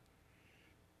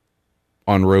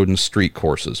on road and street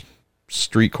courses.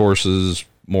 Street courses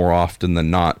more often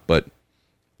than not, but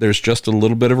there's just a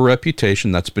little bit of a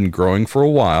reputation that's been growing for a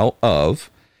while of,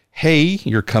 hey,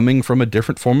 you're coming from a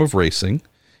different form of racing,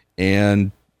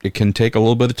 and it can take a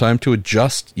little bit of time to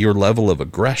adjust your level of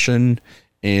aggression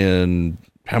and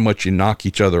how much you knock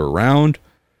each other around.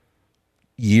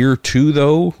 Year 2,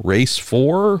 though, race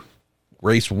 4,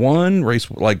 race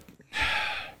 1,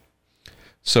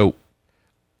 so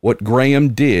what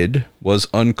Graham did was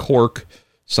uncork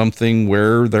something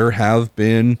where there have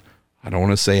been, I don't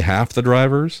want to say half the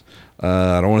drivers,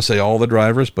 I don't want to say all the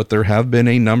drivers, but there have been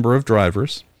a number of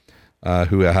drivers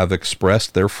who have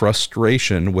expressed their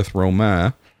frustration with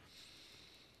Romain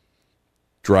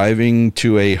driving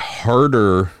to a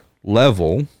harder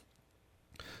level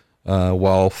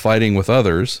while fighting with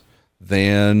others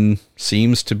than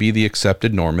seems to be the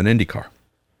accepted norm in IndyCar.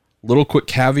 Little quick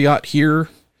caveat here,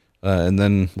 and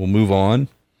then we'll move on.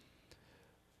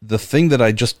 The thing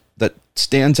that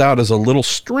stands out as a little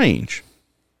strange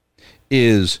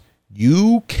is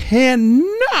you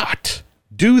cannot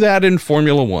do that in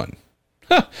Formula One.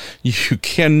 You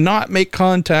cannot make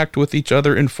contact with each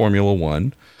other in Formula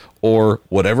One, or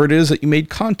whatever it is that you made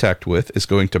contact with is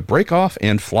going to break off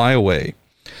and fly away.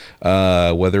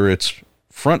 Whether it's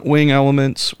front wing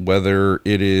elements, whether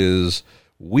it is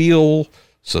wheel,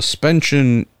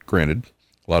 suspension, granted,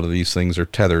 a lot of these things are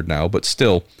tethered now, but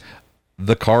still,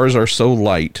 the cars are so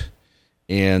light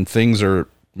and things are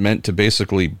meant to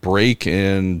basically break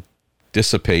and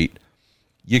dissipate.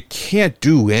 You can't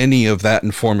do any of that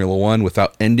in Formula One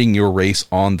without ending your race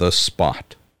on the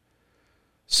spot.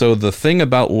 So the thing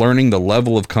about learning the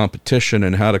level of competition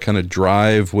and how to kind of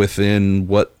drive within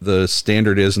what the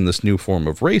standard is in this new form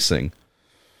of racing,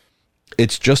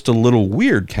 it's just a little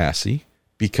weird, Cassie,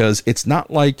 because it's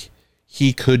not like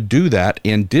he could do that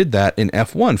and did that in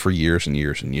F1 for years and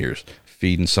years and years.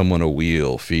 Feeding someone a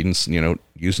wheel,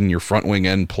 using your front wing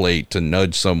end plate to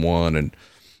nudge someone, and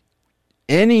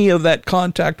any of that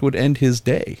contact would end his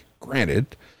day.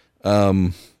 Granted,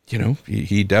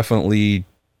 he definitely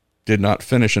did not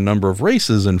finish a number of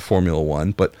races in Formula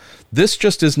One, but this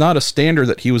just is not a standard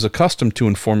that he was accustomed to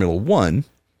in Formula One.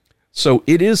 So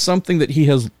it is something that he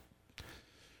has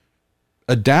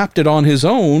adapted on his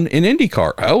own in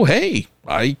IndyCar. Oh, hey,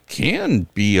 I can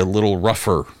be a little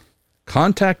rougher.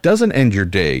 Contact doesn't end your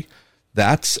day.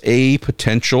 That's a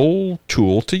potential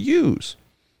tool to use.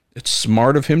 It's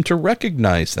smart of him to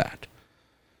recognize that.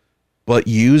 But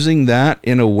using that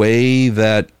in a way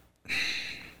that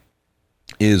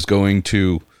is going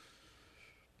to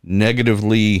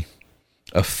negatively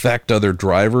affect other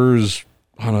drivers,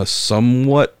 on a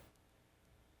somewhat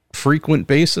frequent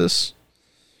basis.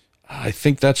 I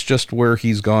think that's just where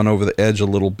he's gone over the edge a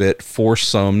little bit for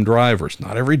some drivers.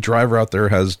 Not every driver out there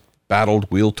has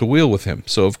battled wheel to wheel with him.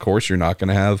 So, of course, you're not going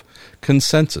to have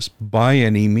consensus by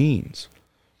any means.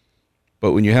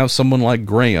 But when you have someone like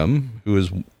Graham, who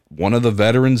is one of the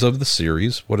veterans of the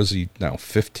series, what is he now,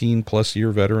 15-plus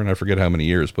year veteran? I forget how many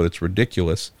years, but it's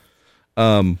ridiculous.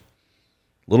 Little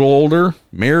older,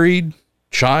 married,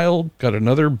 child, got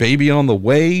another baby on the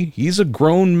way. He's a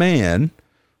grown man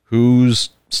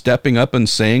who's stepping up and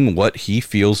saying what he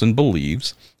feels and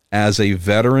believes as a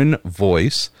veteran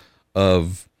voice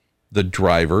of the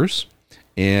drivers.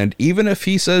 And even if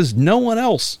he says no one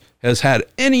else has had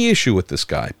any issue with this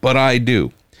guy, but I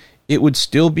do, it would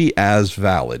still be as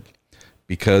valid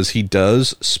because he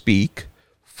does speak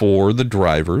for the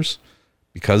drivers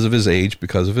because of his age,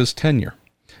 because of his tenure.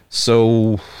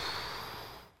 So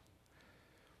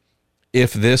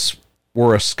if this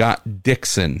were a Scott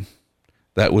Dixon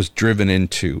that was driven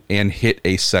into and hit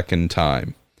a second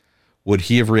time, would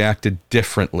he have reacted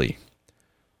differently?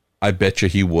 I bet you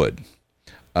he would.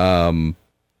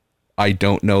 I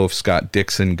don't know if Scott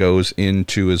Dixon goes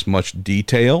into as much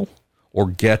detail or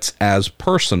gets as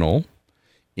personal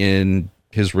in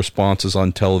his responses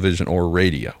on television or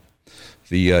radio.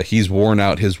 He's worn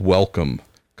out his welcome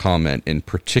comment in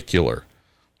particular.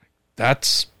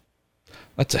 That's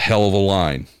a hell of a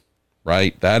line,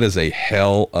 right? That is a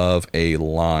hell of a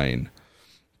line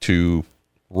to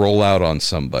roll out on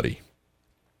somebody.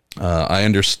 I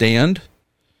understand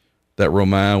that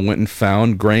Romain went and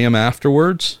found Graham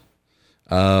afterwards.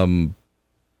 I'll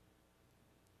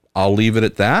leave it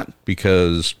at that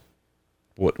because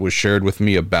what was shared with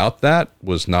me about that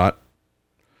was not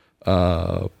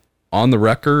on the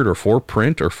record or for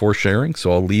print or for sharing.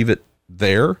 So I'll leave it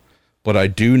there. But I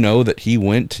do know that he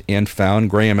went and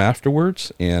found Graham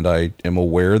afterwards, and I am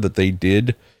aware that they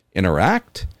did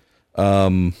interact.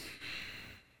 I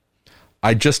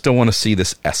just don't want to see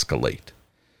this escalate.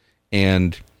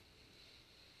 And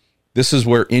this is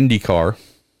where IndyCar,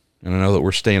 and I know that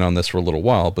we're staying on this for a little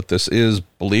while, but this is,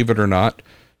 believe it or not,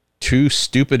 2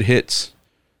 stupid hits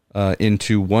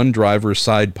into one driver's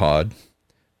side pod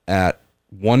at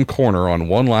one corner on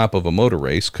one lap of a motor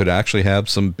race could actually have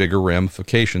some bigger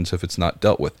ramifications if it's not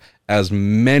dealt with. As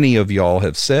many of y'all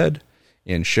have said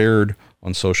and shared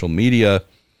on social media,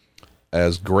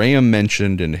 as Graham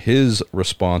mentioned in his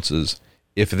responses,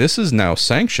 if this is now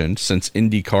sanctioned, since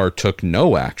IndyCar took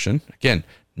no action, again,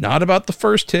 not about the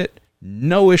first hit,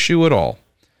 no issue at all.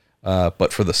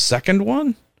 But for the second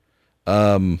one,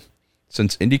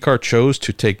 since IndyCar chose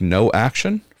to take no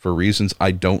action for reasons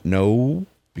I don't know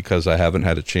because I haven't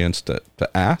had a chance to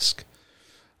ask,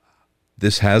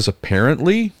 this has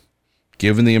apparently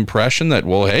given the impression that,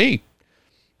 well, hey,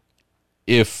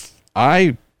 if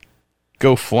I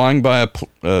go flying by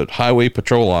a highway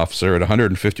patrol officer at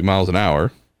 150 miles an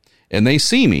hour and they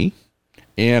see me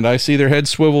and I see their head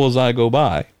swivel as I go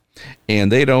by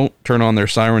and they don't turn on their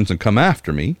sirens and come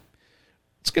after me,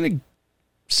 it's going to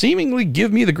seemingly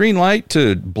give me the green light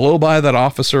to blow by that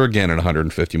officer again at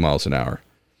 150 miles an hour.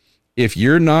 If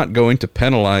you're not going to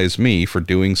penalize me for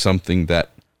doing something that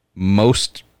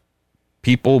most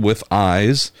people with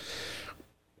eyes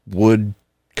would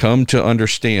come to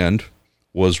understand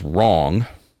was wrong,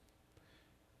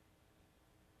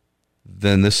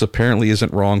 then this apparently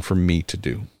isn't wrong for me to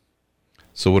do.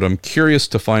 So what I'm curious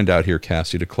to find out here,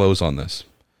 Cassie, to close on this,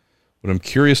 what I'm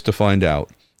curious to find out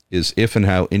is if and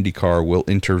how IndyCar will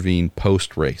intervene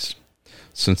post-race,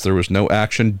 since there was no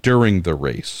action during the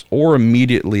race or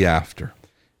immediately after.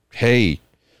 Hey,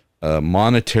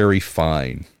 monetary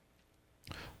fine,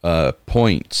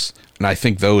 points. And I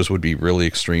think those would be really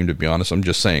extreme, to be honest. I'm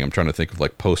just saying, I'm trying to think of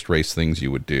like post-race things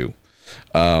you would do.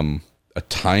 A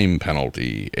time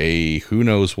penalty, a who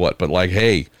knows what, but like,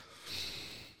 hey,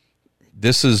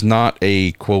 this is not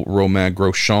a, quote, Romain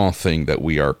Grosjean thing that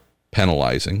we are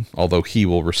penalizing, although he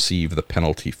will receive the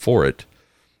penalty for it.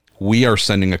 We are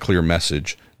sending a clear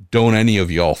message. Don't any of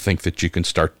y'all think that you can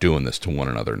start doing this to one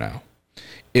another now.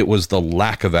 It was the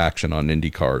lack of action on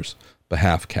IndyCar's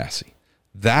behalf, Cassie.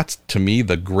 That's, to me,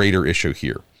 the greater issue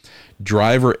here.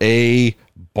 Driver A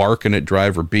barking at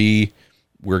driver B.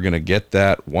 We're going to get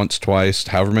that once, twice,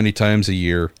 however many times a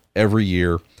year, every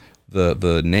year.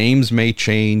 The names may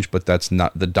change, but that's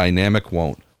not, the dynamic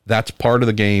won't. That's part of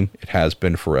the game. It has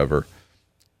been forever.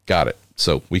 Got it.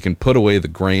 So we can put away the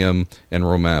Graham and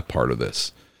Romain part of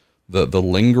this. The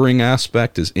lingering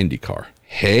aspect is IndyCar.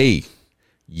 Hey,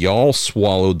 y'all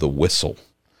swallowed the whistle.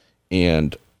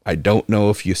 And I don't know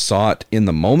if you saw it in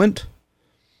the moment,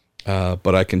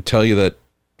 but I can tell you that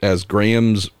as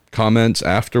Graham's comments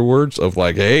afterwards of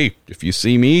like, hey, if you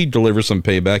see me deliver some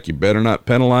payback, you better not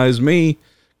penalize me,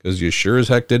 because you sure as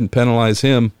heck didn't penalize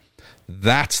him.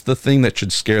 That's the thing that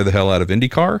should scare the hell out of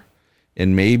IndyCar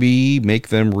and maybe make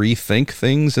them rethink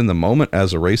things in the moment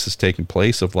as a race is taking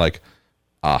place of like,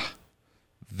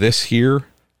 this here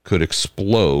could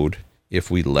explode if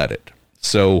we let it.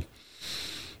 So,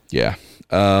 yeah.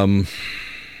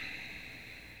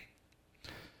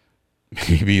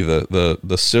 Maybe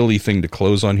the silly thing to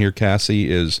close on here,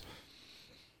 Cassie, is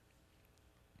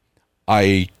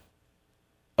I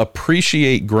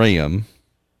appreciate Graham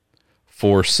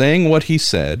for saying what he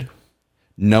said,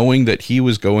 knowing that he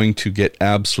was going to get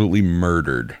absolutely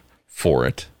murdered for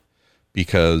it,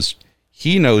 because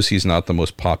he knows he's not the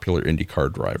most popular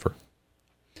IndyCar driver.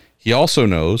 He also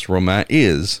knows Romain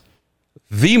is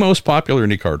the most popular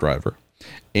IndyCar driver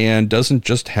and doesn't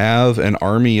just have an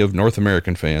army of North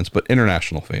American fans, but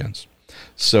international fans.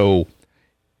 So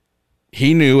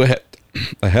he knew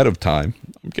ahead of time.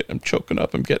 I'm choking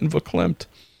up. I'm getting verklempt.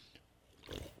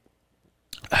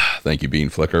 Thank you, Bean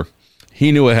Flicker.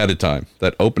 He knew ahead of time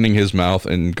that opening his mouth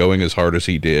and going as hard as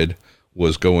he did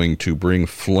was going to bring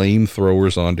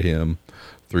flamethrowers onto him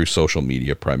through social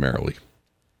media primarily.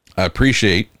 I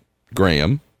appreciate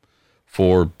Graham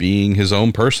for being his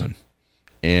own person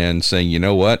and saying, you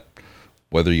know what,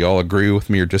 whether y'all agree with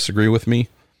me or disagree with me,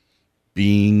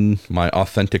 being my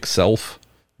authentic self,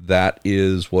 that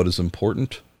is what is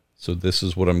important. So this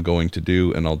is what I'm going to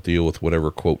do, and I'll deal with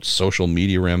whatever, quote, social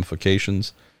media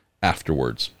ramifications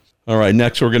afterwards. All right,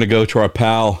 next we're going to go to our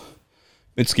pal,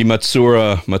 Mitsuki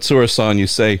Matsura. Matsura-san, you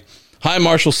say, hi,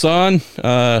 Marshall-san.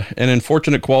 An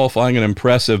unfortunate qualifying and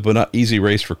impressive but not easy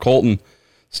race for Colton.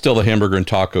 Still, the Hamburger and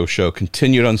Taco show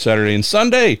continued on Saturday and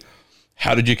Sunday.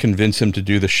 How did you convince him to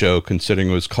do the show, considering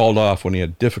it was called off when he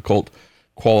had difficult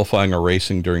qualifying or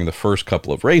racing during the first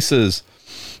couple of races?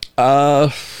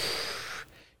 Wasn't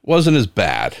as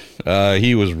bad.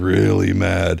 He was really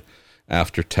mad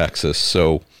after Texas.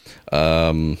 So,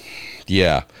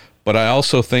 yeah. But I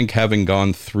also think, having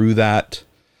gone through that,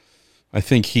 I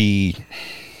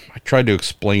tried to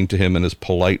explain to him in as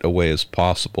polite a way as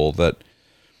possible that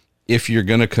if you're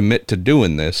going to commit to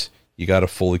doing this, you got to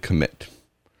fully commit.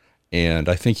 And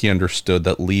I think he understood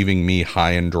that leaving me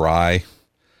high and dry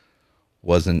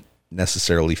wasn't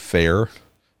necessarily fair.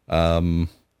 And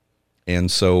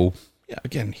so, yeah,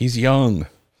 again, he's young.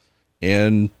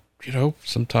 And,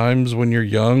 sometimes when you're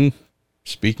young,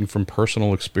 speaking from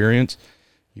personal experience,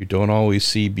 you don't always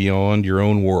see beyond your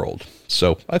own world.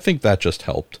 So I think that just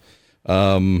helped.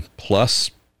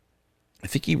 Plus, I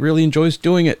think he really enjoys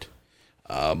doing it.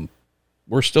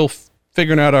 We're still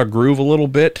figuring out our groove a little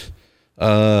bit.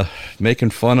 Making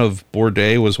fun of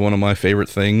Bourdais was one of my favorite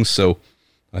things, so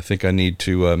I think I need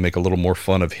to make a little more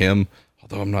fun of him,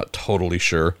 although I'm not totally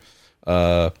sure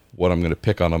what I'm going to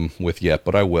pick on him with yet,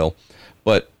 but I will.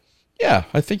 But, yeah,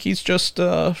 I think he's just...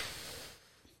 I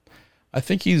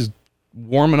think he's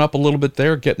warming up a little bit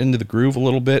there, getting into the groove a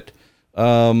little bit.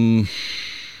 And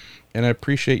I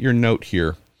appreciate your note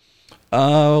here.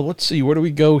 Let's see, where do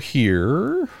we go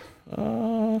here?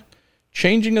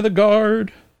 Changing of the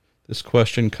guard. This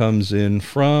question comes in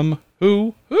from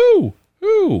who?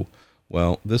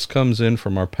 Well, this comes in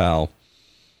from our pal.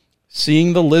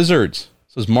 Seeing the Lizards.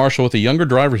 Says Marshall, with the younger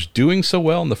drivers doing so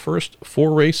well in the first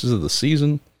 4 races of the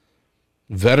season,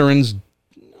 veterans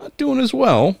not doing as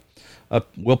well,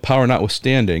 willpower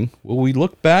notwithstanding, will we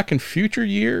look back in future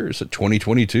years at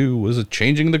 2022 was a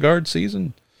changing the guard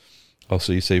season?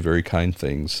 Also, you say very kind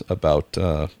things about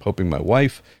hoping my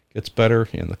wife gets better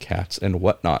and the cats and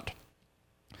whatnot.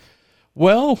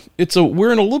 Well,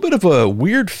 we're in a little bit of a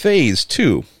weird phase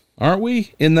too, aren't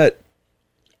we? In that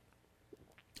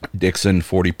Dixon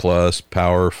 40 plus,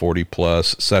 Power 40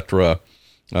 plus, etc.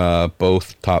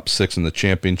 Both top 6 in the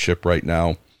championship right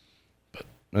now. But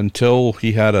until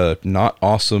he had a not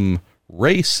awesome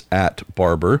race at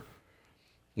Barber,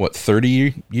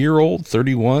 31-year-old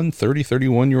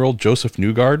Joseph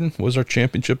Newgarden was our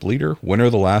championship leader, winner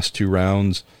of the last 2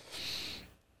 rounds.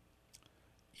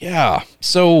 Yeah,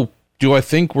 so do I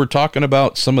think we're talking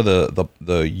about some of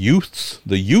the Utes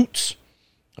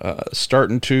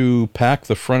starting to pack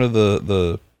the front of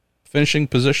the finishing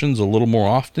positions a little more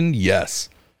often? Yes.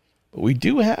 But we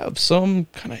do have some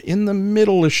kind of in the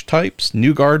middle-ish types,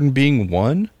 Newgarden being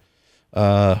one.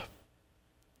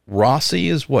 Rossi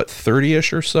is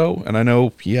 30-ish or so, and I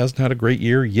know he hasn't had a great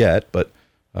year yet, but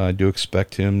I do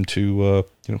expect him to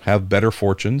have better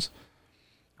fortunes.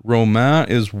 Romain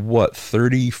is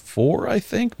 34, I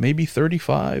think, maybe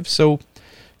 35. So,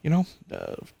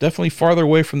 definitely farther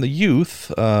away from the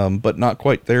youth, but not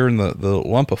quite there in the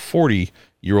lump of 40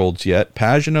 30-year-olds yet.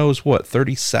 Pagenaud's what,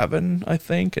 37, I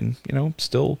think, and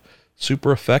still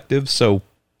super effective. So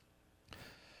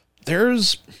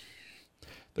there's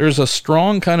a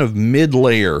strong kind of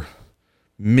mid-layer,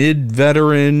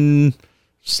 mid-veteran,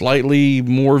 slightly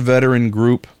more veteran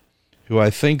group who I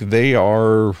think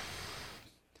that's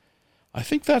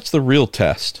the real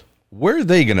test. Where are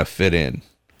they going to fit in?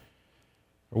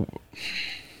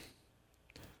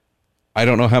 I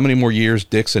don't know how many more years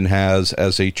Dixon has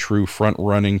as a true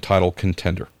front-running title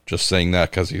contender. Just saying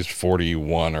that because he's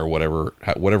 41 or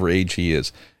whatever age he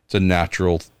is. It's a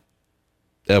natural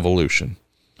evolution.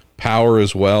 Power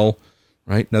as well,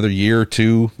 right? Another year or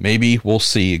two, maybe. We'll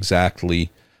see exactly.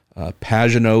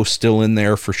 Pagenaud still in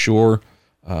there for sure.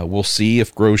 We'll see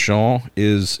if Grosjean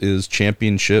is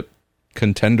championship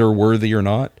contender worthy or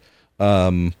not.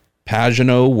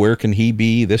 Pagenaud, where can he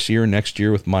be this year, next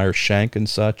year with Meyer Shank and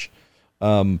such?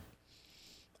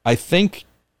 I think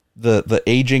the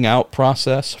aging out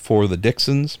process for the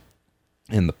Dixons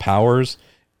and the Powers,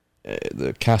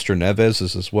 the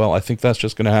Castroneves as well, I think that's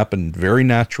just going to happen very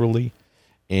naturally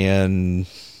and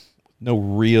no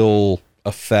real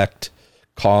effect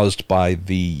caused by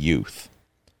the youth.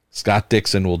 Scott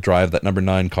Dixon will drive that number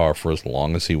 9 car for as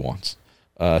long as he wants.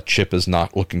 Chip is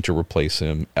not looking to replace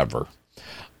him ever.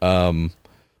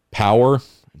 Power,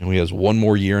 he has one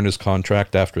more year in his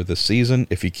contract after this season.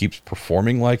 If he keeps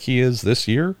performing like he is this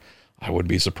year, I would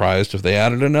be surprised if they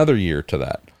added another year to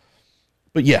that.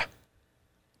 But yeah,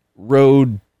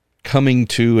 road coming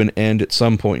to an end at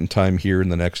some point in time here in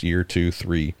the next year, 2,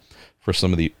 3, for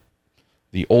some of the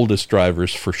oldest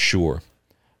drivers for sure.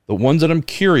 The ones that I'm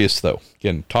curious, though,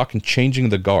 again, talking changing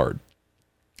the guard,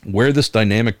 where this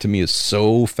dynamic to me is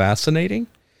so fascinating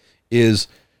is,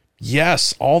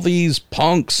 yes, all these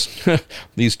punks,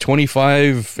 these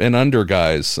 25 and under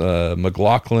guys,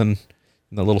 McLaughlin,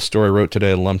 in the little story I wrote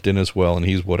today, I lumped in as well, and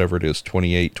he's whatever it is,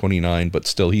 28, 29, but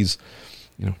still he's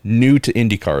new to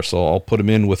IndyCar, so I'll put him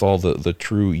in with all the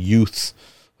true youths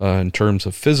in terms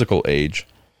of physical age.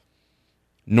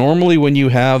 Normally when you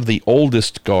have the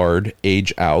oldest guard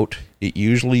age out, it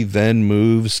usually then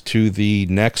moves to the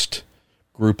next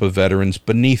group of veterans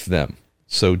beneath them.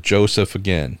 So Joseph,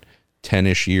 again,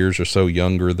 10-ish years or so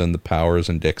younger than the Powers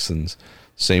and Dixons.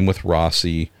 Same with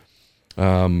Rossi,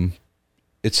 et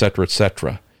cetera, et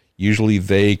cetera. Usually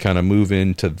they kind of move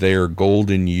into their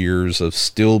golden years of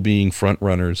still being front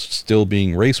runners, still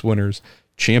being race winners,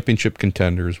 championship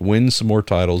contenders, win some more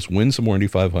titles, win some more Indy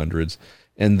 500s,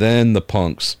 and then the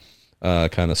punks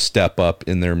kind of step up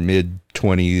in their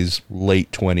mid-20s,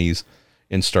 late 20s,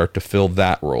 and start to fill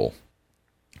that role.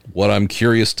 What I'm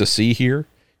curious to see here,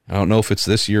 I don't know if it's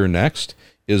this year or next,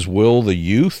 is will the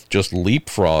youth just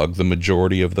leapfrog the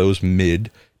majority of those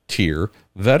mid-tier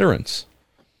veterans?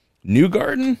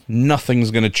 Newgarden,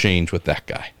 nothing's going to change with that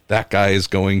guy. That guy is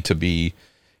going to be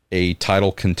a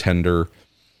title contender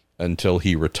until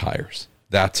he retires.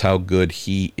 That's how good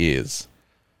he is.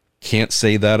 Can't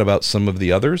say that about some of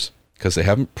the others because they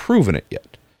haven't proven it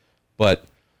yet. But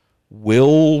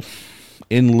will,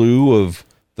 in lieu of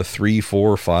the 3,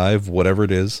 4, 5, whatever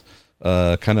it is,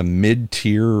 kind of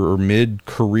mid-tier or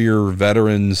mid-career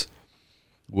veterans,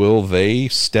 will they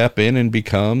step in and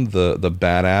become the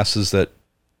badasses that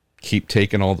keep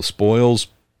taking all the spoils?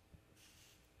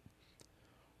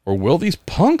 Or will these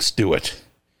punks do it?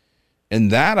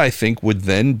 And that, I think, would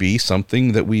then be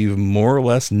something that we've more or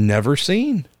less never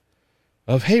seen.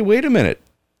 Of, hey, wait a minute.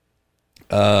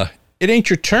 It ain't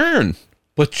your turn,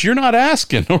 but you're not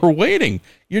asking or waiting.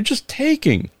 You're just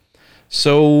taking.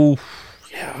 So,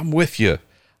 yeah, I'm with you.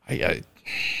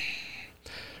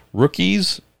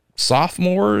 Rookies,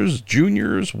 sophomores,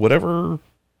 juniors, whatever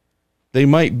they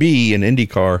might be in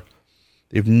IndyCar,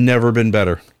 they've never been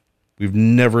better. We've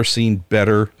never seen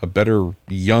a better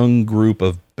young group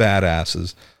of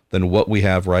badasses than what we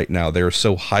have right now. They're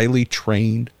so highly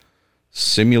trained,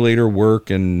 simulator work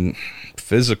and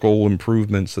physical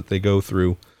improvements that they go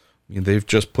through. I mean, they've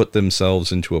just put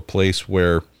themselves into a place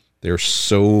where they're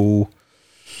so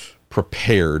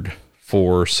prepared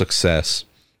for success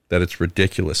that it's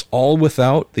ridiculous. All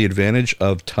without the advantage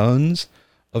of tons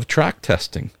of track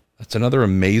testing. That's another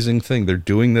amazing thing. They're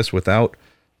doing this without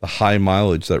the high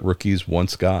mileage that rookies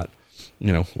once got.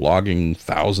 Logging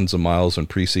thousands of miles in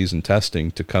preseason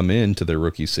testing to come into their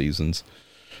rookie seasons.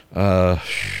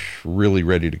 Really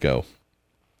ready to go.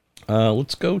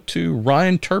 Let's go to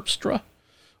Ryan Terpstra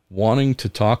wanting to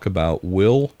talk about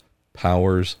Will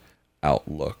Power's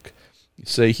outlook. You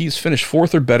say he's finished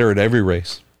 4th or better at every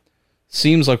race.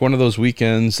 Seems like one of those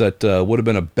weekends that would have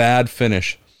been a bad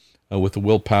finish with the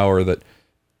Will Power that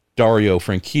Dario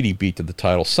Franchitti beat to the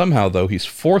title. Somehow, though, he's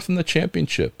 4th in the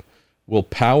championship Will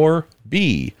power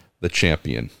be the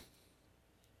champion?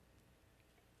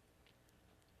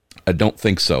 I don't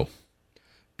think so,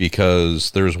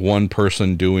 because there's one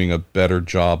person doing a better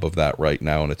job of that right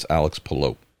now, and it's Alex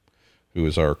Palou, who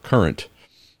is our current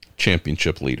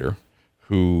championship leader,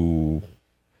 who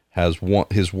has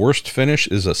his worst finish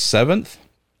is a 7th,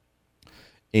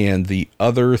 and the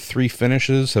other 3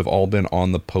 finishes have all been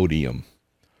on the podium.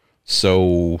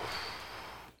 So,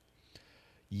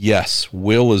 yes,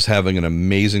 Will is having an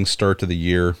amazing start to the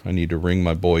year. I need to ring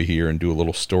my boy here and do a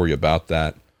little story about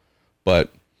that.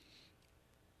 But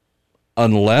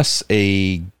unless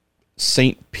a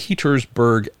St.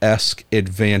 Petersburg-esque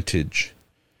advantage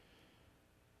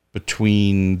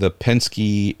between the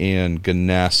Penske and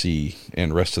Ganassi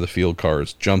and rest of the field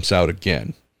cars jumps out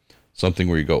again, something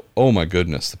where you go, oh my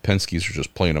goodness, the Penskes are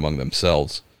just playing among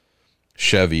themselves.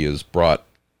 Chevy has brought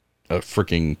a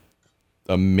freaking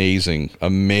amazing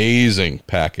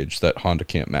package that Honda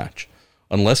can't match.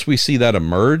 Unless we see that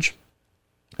emerge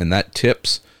and that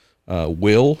tips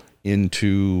Will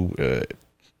into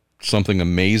something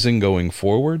amazing going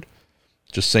forward,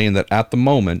 just saying that at the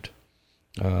moment,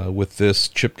 with this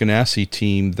Chip Ganassi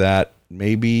team, that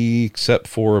maybe except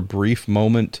for a brief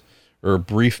moment or a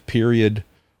brief period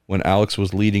when Alex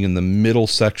was leading in the middle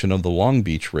section of the Long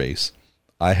Beach race,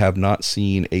 I have not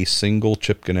seen a single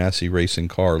Chip Ganassi racing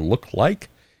car look like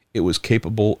it was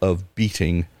capable of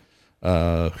beating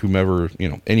whomever,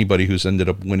 anybody who's ended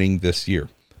up winning this year.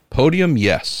 Podium,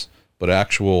 yes, but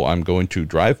actual, I'm going to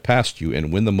drive past you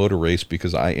and win the motor race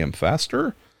because I am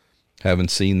faster. Haven't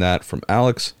seen that from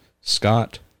Alex,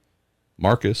 Scott,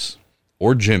 Marcus,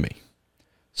 or Jimmy.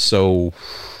 So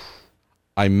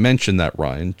I mentioned that,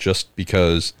 Ryan, just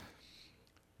because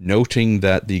noting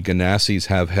that the Ganassis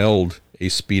have held a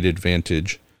speed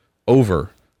advantage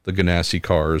over the Ganassi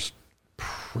cars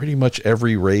pretty much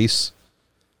every race.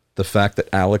 The fact that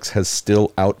Alex has still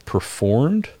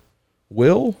outperformed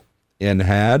Will and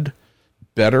had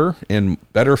better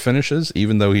finishes,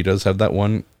 even though he does have that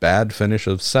one bad finish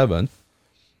of 7th.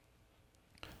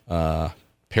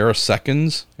 Pair of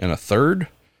seconds and a 3rd.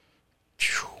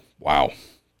 Wow.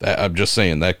 I'm just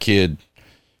saying, that kid,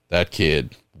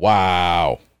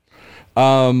 wow.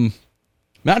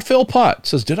 Matt Philpott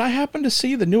says, did I happen to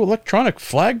see the new electronic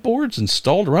flag boards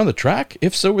installed around the track?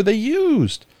 If so, were they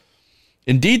used?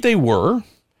 Indeed, they were.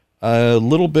 A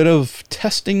little bit of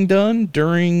testing done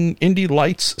during Indy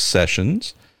Lights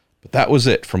sessions, but that was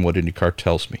it from what IndyCar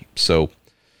tells me. So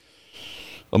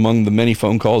among the many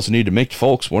phone calls I need to make to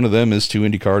folks, one of them is to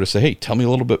IndyCar to say, hey, tell me a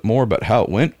little bit more about how it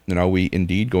went. And are we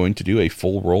indeed going to do a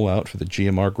full rollout for the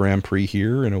GMR Grand Prix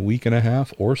here in a week and a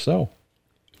half or so?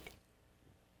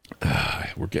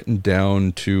 We're getting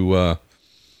down to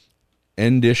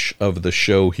endish of the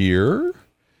show here.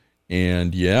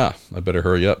 And yeah, I better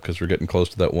hurry up because we're getting close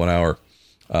to that 1 hour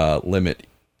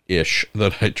limit-ish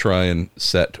that I try and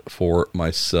set for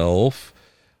myself.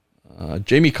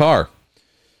 Jamie Carr.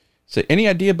 Say, any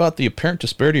idea about the apparent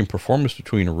disparity in performance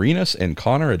between Arenas and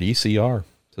Connor at ECR?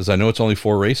 Says, I know it's only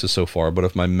 4 races so far, but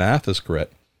if my math is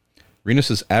correct,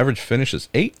 Arenas' average finish is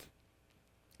 8th,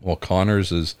 while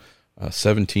Connor's is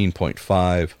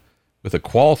 17.5, with a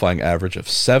qualifying average of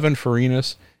 7 for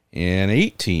Arenas and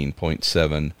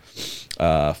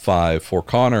 18.75 for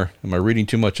Connor. Am I reading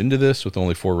too much into this with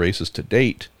only 4 races to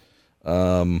date?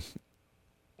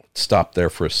 Stop there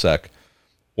for a sec.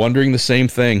 Wondering the same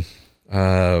thing.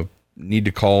 Need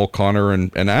to call Connor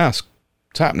and ask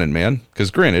what's happening, man. Because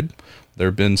granted, there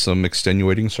have been some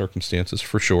extenuating circumstances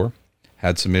for sure.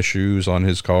 Had some issues on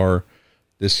his car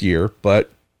this year,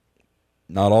 but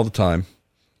not all the time.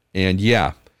 And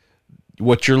yeah,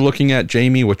 what you're looking at,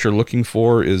 Jamie, what you're looking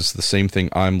for is the same thing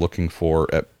I'm looking for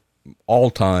at all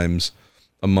times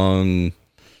among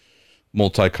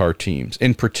multi-car teams,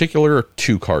 in particular a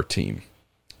 2-car team.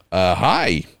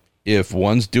 If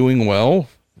one's doing well,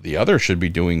 the other should be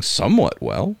doing somewhat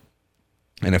well.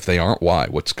 And if they aren't, why?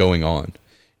 What's going on?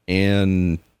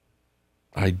 And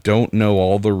I don't know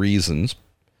all the reasons,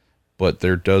 but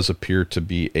there does appear to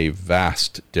be a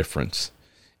vast difference,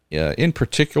 in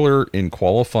particular in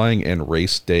qualifying and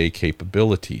race day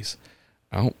capabilities.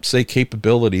 I don't say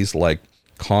capabilities like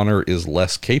Connor is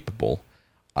less capable.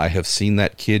 I have seen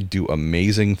that kid do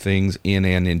amazing things in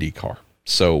an IndyCar.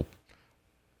 So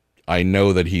I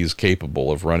know that he's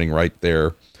capable of running right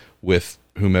there with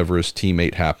whomever his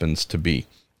teammate happens to be.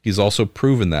 He's also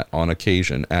proven that on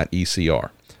occasion at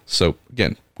ECR. So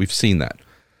again, we've seen that.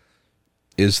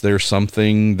 Is there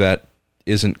something that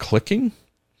isn't clicking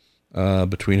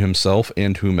between himself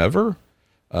and whomever?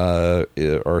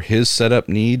 Are his setup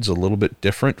needs a little bit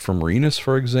different from Arenas,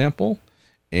 for example?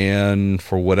 And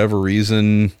for whatever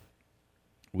reason,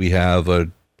 we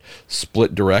have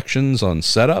split directions on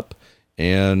setup,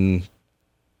 and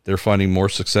they're finding more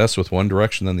success with one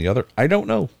direction than the other. I don't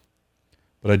know,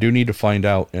 but I do need to find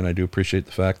out, and I do appreciate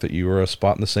the fact that you are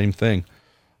spotting the same thing.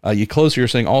 You close here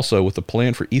saying also, with the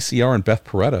plan for ECR and Beth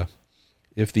Peretta,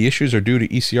 if the issues are due to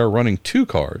ECR running 2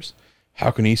 cars,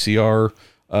 how can ECR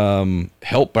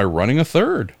help by running a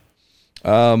third?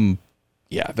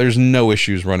 Yeah, there's no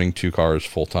issues running 2 cars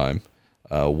full-time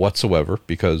whatsoever,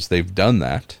 because they've done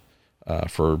that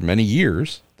for many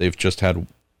years. They've just had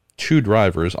 2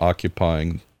 drivers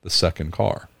occupying the second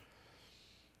car.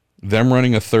 Them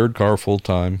running a third car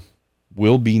full-time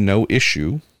will be no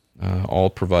issue, all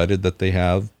provided that they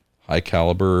have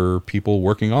high-caliber people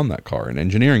working on that car and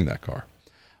engineering that car.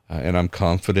 And I'm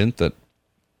confident that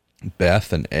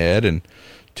Beth and Ed and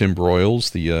Tim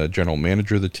Broyles, the general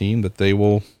manager of the team, that they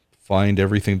will find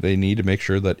everything they need to make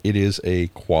sure that it is a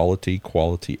quality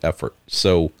effort.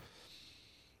 So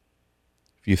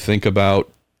if you think about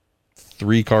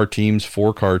 3-car teams,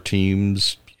 4-car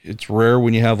teams, it's rare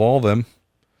when you have all of them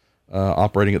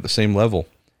operating at the same level.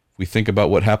 If we think about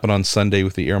what happened on Sunday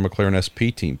with the Air McLaren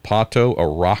SP team, Pato, a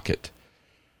rocket.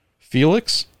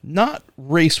 Felix, not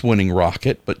race-winning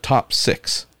rocket, but top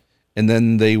 6. And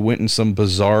then they went in some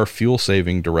bizarre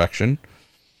fuel-saving direction,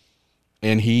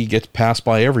 and he gets passed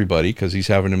by everybody because he's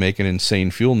having to make an insane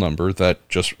fuel number that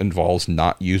just involves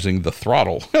not using the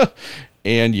throttle.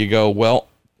 And you go, well,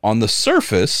 on the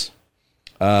surface,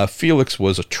 Felix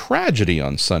was a tragedy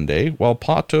on Sunday, while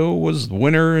Pato was the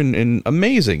winner and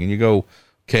amazing. And you go,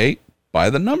 okay, by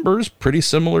the numbers, pretty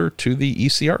similar to the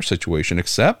ECR situation,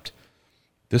 except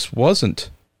this wasn't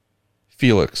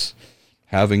Felix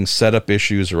having setup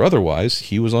issues or otherwise.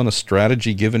 He was on a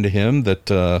strategy given to him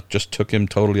that just took him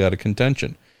totally out of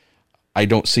contention. I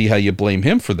don't see how you blame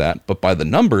him for that, but by the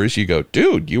numbers, you go,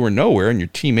 dude, you were nowhere and your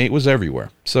teammate was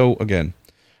everywhere. So again,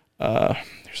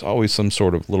 there's always some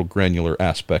sort of little granular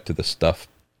aspect to this stuff.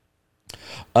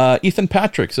 Ethan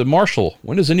Patrick said, Marshall,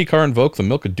 when does IndyCar invoke the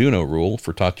Milcaduno rule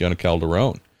for Tatiana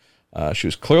Calderon? She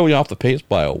was clearly off the pace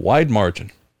by a wide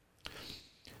margin.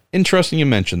 Interesting you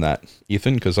mentioned that,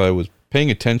 Ethan, because I was paying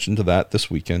attention to that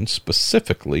this weekend,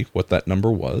 specifically what that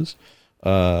number was.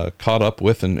 Caught up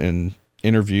with and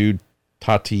interviewed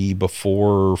Tati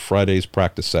before Friday's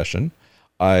practice session.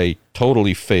 I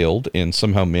totally failed and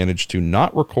somehow managed to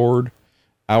not record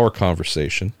our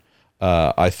conversation.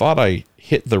 I thought I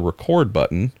hit the record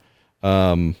button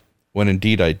when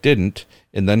indeed I didn't.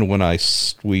 And then when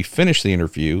we finished the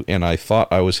interview and I thought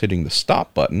I was hitting the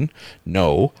stop button,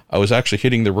 no, I was actually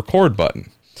hitting the record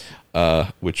button,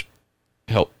 which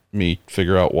helped me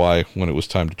figure out why when it was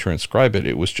time to transcribe it,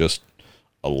 it was just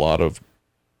a lot of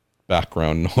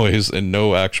background noise and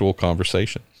no actual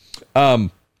conversation.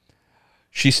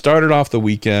 She started off the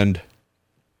weekend,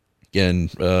 again,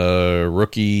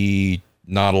 rookie,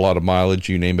 not a lot of mileage,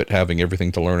 you name it, having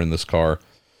everything to learn in this car.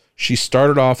 She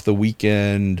started off the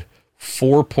weekend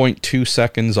 4.2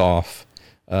 seconds off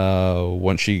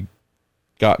when she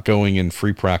got going in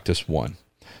free practice 1.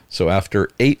 So after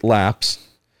 8 laps,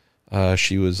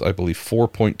 she was, I believe,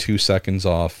 4.2 seconds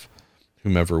off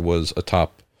whomever was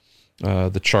atop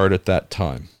the chart at that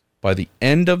time. By the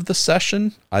end of the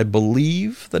session, I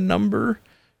believe the number,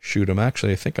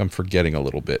 I think I'm forgetting a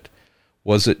little bit.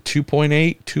 Was it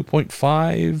 2.8, 2.5,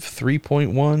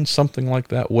 3.1, something like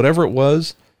that? Whatever it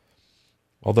was,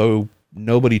 although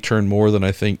nobody turned more than,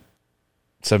 I think,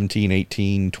 17,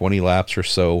 18, 20 laps or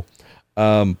so.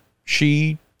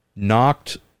 She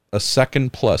knocked a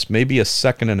second plus, maybe a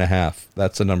second and a half.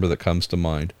 That's a number that comes to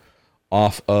mind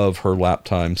off of her lap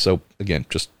time. So again,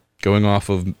 just going off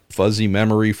of fuzzy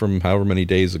memory from however many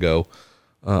days ago,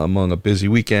 among a busy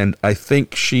weekend, I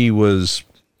think she was,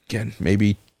 again,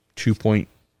 maybe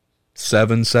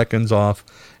 2.7 seconds off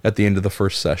at the end of the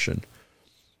first session.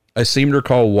 I seem to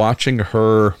recall watching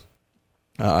her,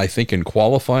 I think in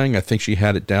qualifying, I think she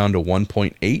had it down to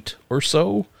 1.8 or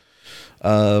so.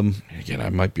 Again, I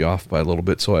might be off by a little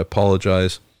bit, so I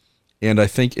apologize. And I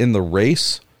think in the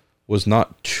race was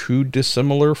not too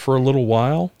dissimilar for a little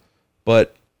while,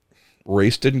 but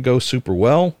race didn't go super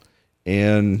well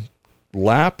and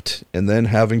lapped and then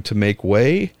having to make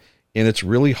way. And it's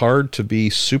really hard to be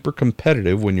super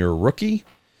competitive when you're a rookie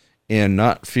and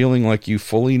not feeling like you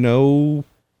fully know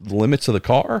the limits of the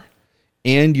car,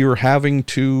 and you're having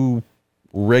to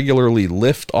regularly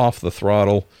lift off the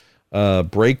throttle,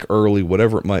 brake early,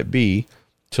 whatever it might be,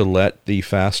 to let the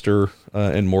faster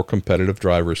and more competitive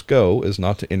drivers go, is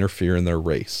not to interfere in their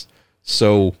race.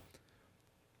 So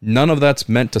none of that's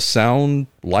meant to sound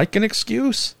like an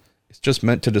excuse. It's just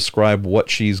meant to describe what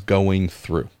she's going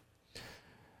through.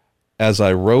 As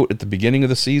I wrote at the beginning of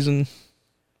the season,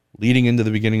 leading into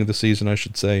the beginning of the season, I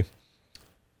should say.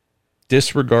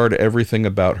 Disregard everything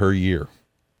about her year,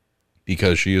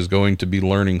 because she is going to be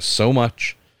learning so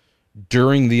much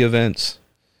during the events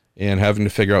and having to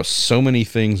figure out so many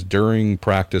things during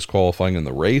practice, qualifying, in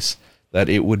the race, that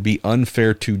it would be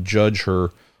unfair to judge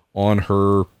her on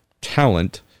her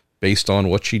talent based on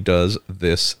what she does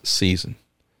this season.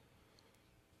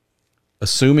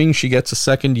 Assuming she gets a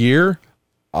second year,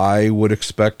 I would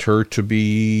expect her to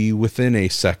be within a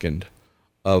second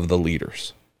of the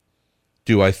leaders.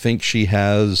 Do I think she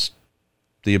has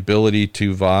the ability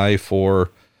to vie for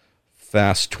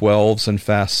fast 12s and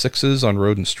fast 6s on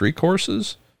road and street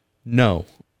courses? No,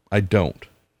 I don't.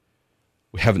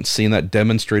 We haven't seen that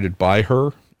demonstrated by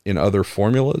her in other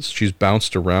formulas. She's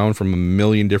bounced around from a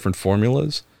million different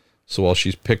formulas. So while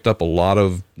she's picked up a lot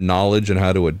of knowledge and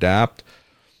how to adapt,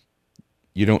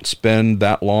 you don't spend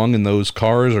that long in those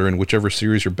cars or in whichever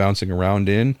series you're bouncing around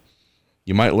in.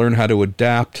 You might learn how to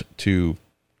adapt to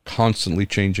constantly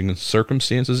changing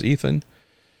circumstances, Ethan.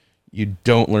 You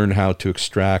don't learn how to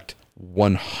extract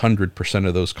 100%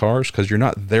 of those cars because you're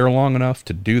not there long enough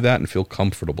to do that and feel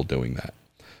comfortable doing that.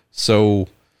 So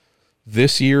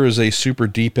this year is a super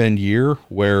deep end year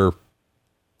where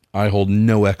I hold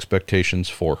no expectations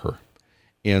for her.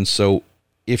 And so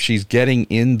if she's getting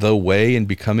in the way and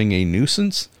becoming a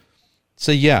nuisance,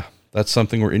 say, yeah, that's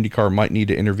something where IndyCar might need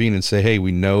to intervene and say, hey,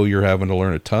 we know you're having to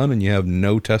learn a ton and you have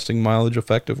no testing mileage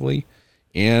effectively,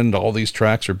 and all these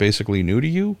tracks are basically new to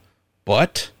you,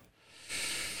 but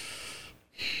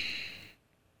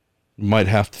you might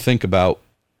have to think about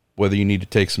whether you need to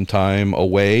take some time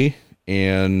away,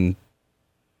 and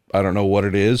I don't know what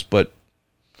it is, but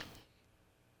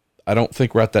I don't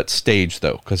think we're at that stage,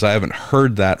 though, because I haven't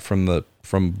heard that from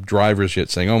drivers yet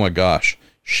saying, oh my gosh,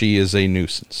 she is a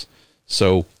nuisance.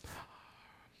 So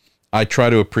I try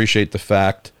to appreciate the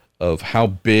fact of how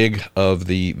big of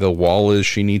the wall is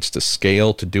she needs to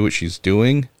scale to do what she's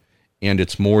doing, and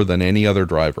it's more than any other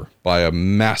driver by a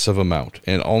massive amount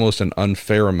and almost an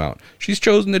unfair amount. She's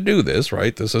chosen to do this,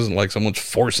 right? This isn't like someone's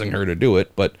forcing her to do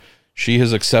it, but she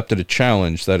has accepted a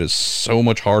challenge that is so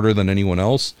much harder than anyone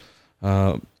else.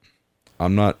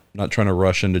 I'm not trying to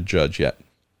rush into judge yet.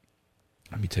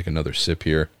 Let me take another sip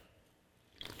here.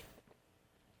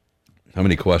 How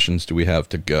many questions do we have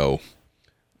to go?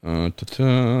 All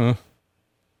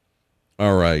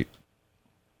right.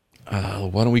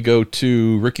 Why don't we go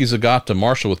to Ricky Zagata,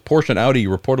 Marshall, with Porsche and Audi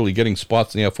reportedly getting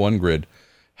spots in the F1 grid.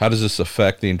 How does this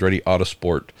affect the Andretti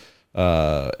Autosport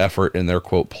effort in their,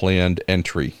 quote, planned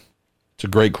entry? It's a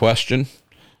great question.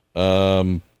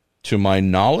 To my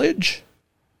knowledge,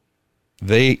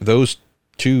 those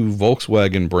two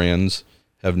Volkswagen brands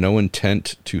have no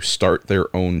intent to start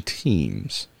their own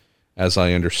teams. As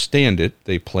I understand it,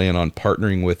 they plan on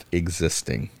partnering with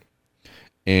existing.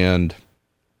 And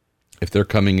if they're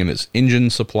coming in as engine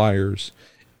suppliers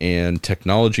and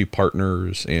technology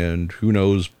partners and who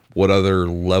knows what other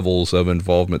levels of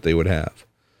involvement they would have,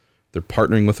 they're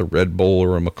partnering with a Red Bull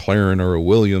or a McLaren or a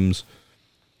Williams,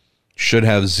 should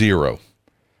have zero.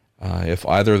 If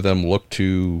either of them look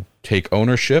to take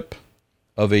ownership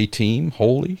of a team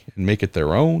wholly and make it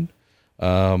their own,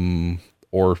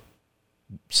 or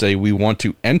say we want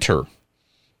to enter,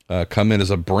 come in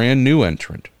as a brand new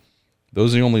entrant,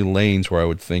 those are the only lanes where I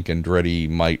would think Andretti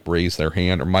might raise their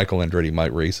hand, or Michael Andretti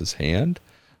might raise his hand.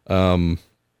 But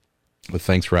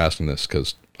thanks for asking this,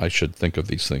 because I should think of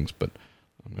these things, but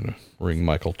I'm going to ring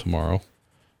Michael tomorrow.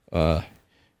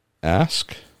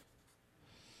 Ask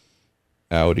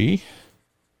Audi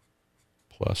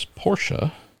plus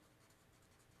Porsche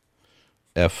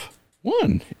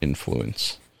F1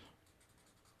 influence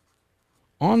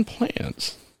on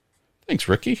plans. Thanks,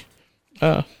 Ricky.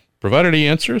 Provided he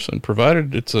answers, and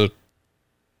provided it's a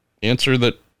answer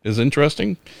that is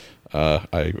interesting,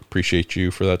 I appreciate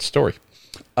you for that story.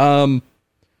 Cody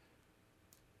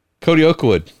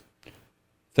Oakwood,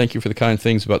 thank you for the kind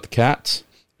things about the cats.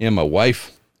 And my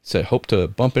wife said, hope to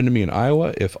bump into me in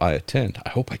Iowa if I attend. I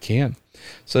hope I can.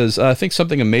 Says, I think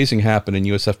something amazing happened in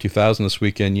USF 2000 this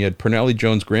weekend. You had Pernelli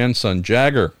Jones' grandson,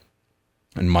 Jagger,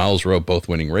 and Miles Rowe both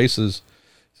winning races.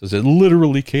 Says it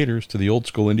literally caters to the old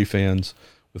school Indy fans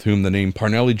with whom the name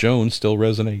Parnelli Jones still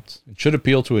resonates. It should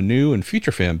appeal to a new and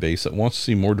future fan base that wants to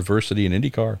see more diversity in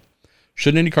IndyCar.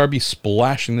 Should IndyCar be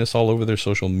splashing this all over their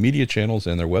social media channels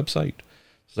and their website?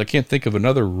 Says, I can't think of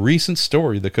another recent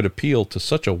story that could appeal to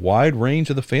such a wide range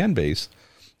of the fan base,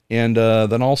 and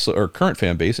then also, or current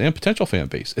fan base and potential fan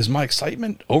base. Is my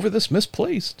excitement over this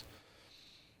misplaced?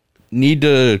 Need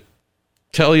to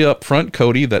tell you up front,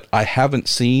 Cody, that I haven't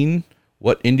seen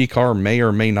what IndyCar may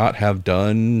or may not have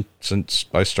done since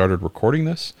I started recording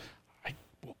this. I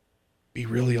will be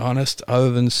really honest,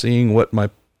 other than seeing what my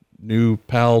new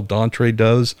pal Dontre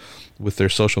does with their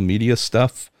social media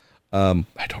stuff. I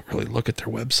don't really look at their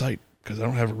website because I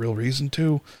don't have a real reason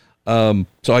to. So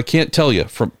I can't tell you.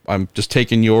 I'm just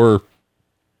taking your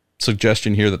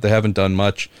suggestion here that they haven't done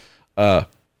much.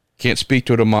 Can't speak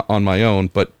to it on my own,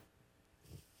 but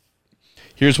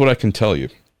here's what I can tell you.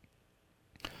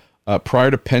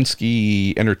 Prior to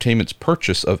Penske Entertainment's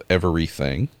purchase of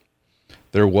everything,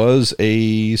 there was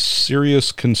a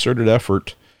serious concerted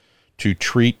effort to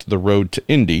treat the road to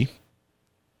Indy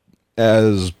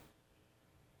as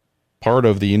part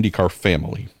of the IndyCar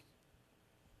family.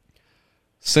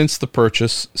 Since the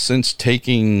purchase, since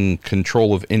taking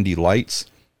control of Indy Lights,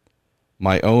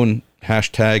 my own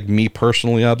 #me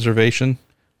personally observation,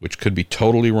 which could be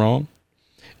totally wrong,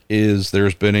 is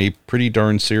there's been a pretty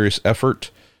darn serious effort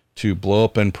to blow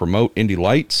up and promote Indy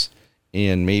Lights,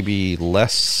 and maybe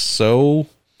less so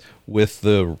with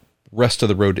the rest of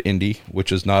the road to Indy,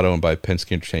 which is not owned by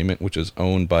Penske Entertainment, which is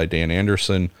owned by Dan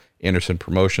Anderson, Anderson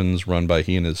Promotions, run by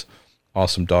he and his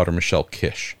awesome daughter, Michelle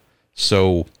Kish.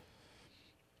 So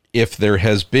if there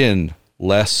has been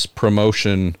less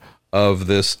promotion of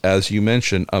this, as you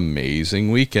mentioned,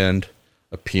 amazing weekend,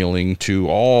 appealing to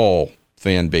all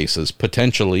fan bases,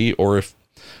 potentially, or if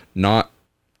not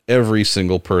every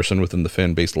single person within the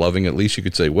fan base loving, at least you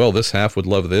could say, well, this half would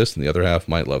love this and the other half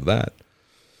might love that.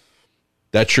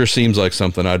 That sure seems like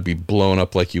something I'd be blown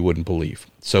up like you wouldn't believe.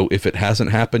 So if it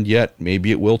hasn't happened yet,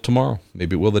 maybe it will tomorrow.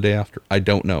 Maybe it will the day after. I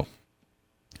don't know.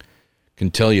 Can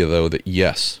tell you, though, that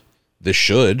yes, this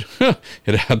should.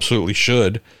 It absolutely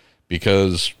should,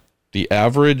 because the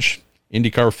average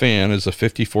IndyCar fan is a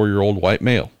 54-year-old white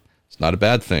male. It's not a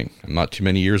bad thing. I'm not too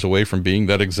many years away from being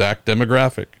that exact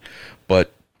demographic.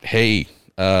 But hey,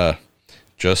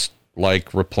 just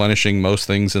like replenishing most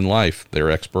things in life,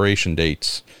 their expiration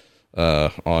dates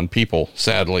on people,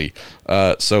 sadly.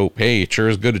 So, hey, it sure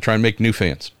is good to try and make new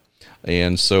fans.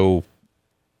 And so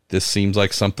this seems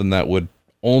like something that would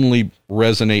only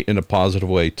resonate in a positive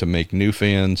way to make new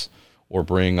fans or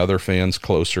bring other fans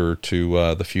closer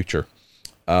to the future.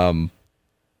 But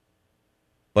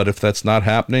if that's not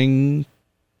happening,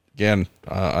 again,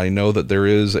 I know that there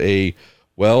is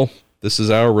this is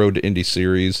our Road to Indy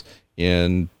series,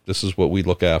 and this is what we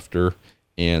look after,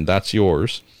 and that's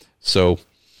yours. So,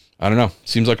 I don't know.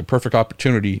 Seems like a perfect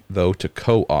opportunity, though, to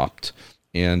co-opt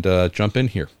and jump in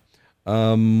here.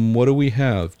 What do we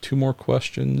have? 2 more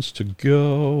questions to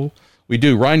go. We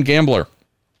do. Ryan Gambler.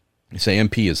 You say,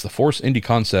 MP, is the Force Indy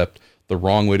concept the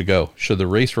wrong way to go? Should the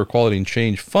Race for Equality and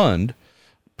Change fund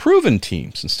proven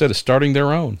teams instead of starting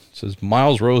their own? It says,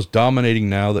 Miles Rowe is dominating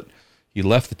now that he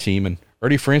left the team, and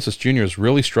Eddie Francis Jr. is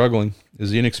really struggling. Is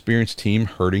the inexperienced team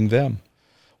hurting them?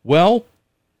 Well,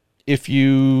 if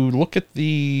you look at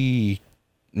the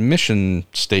mission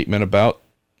statement about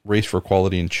Race for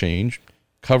Equality and Change,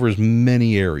 covers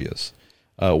many areas.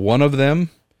 One of them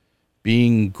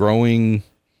being growing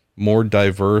more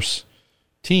diverse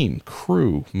team,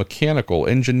 crew, mechanical,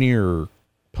 engineer,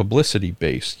 publicity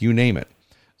base, you name it.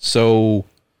 So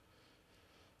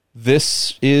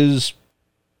this is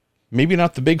maybe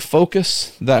not the big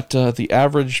focus that the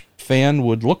average fan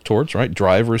would look towards, right?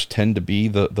 Drivers tend to be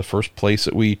the first place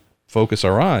that we focus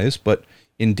our eyes, but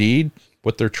indeed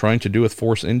what they're trying to do with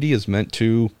Force Indy is meant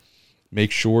to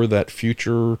make sure that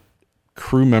future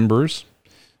crew members,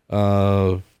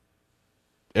 every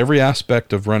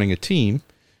aspect of running a team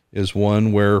is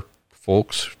one where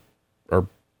folks are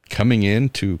coming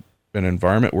into an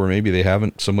environment where maybe they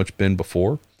haven't so much been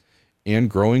before, and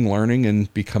growing, learning,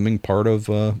 and becoming part of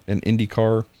an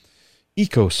IndyCar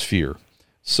ecosphere.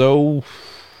 So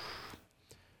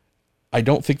I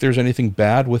don't think there's anything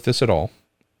bad with this at all.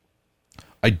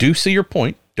 I do see your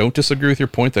point. Don't disagree with your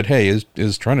point that, hey,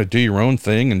 is trying to do your own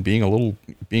thing and being a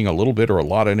little bit or a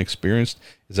lot inexperienced,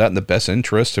 is that in the best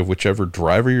interest of whichever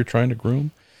driver you're trying to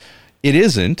groom? It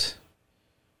isn't.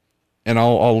 And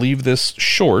I'll leave this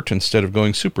short instead of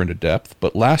going super into depth.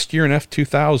 But last year in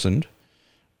F2000,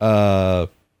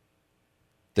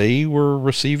 they were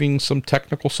receiving some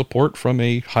technical support from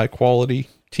a high quality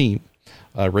team,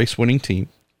 race winning team.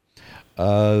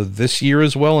 This year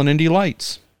as well in Indy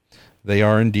Lights, they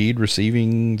are indeed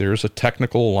receiving, there's a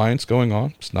technical alliance going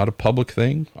on. It's not a public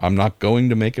thing. I'm not going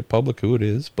to make it public who it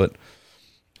is, but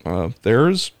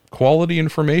there's quality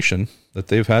information that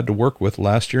they've had to work with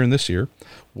last year and this year.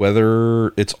 Whether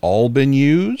it's all been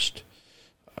used,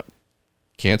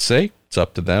 can't say. It's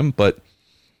up to them, but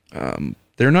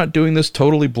they're not doing this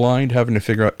totally blind, having to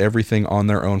figure out everything on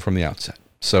their own from the outset.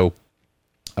 So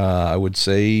I would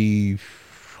say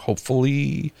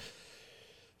hopefully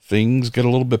things get a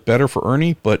little bit better for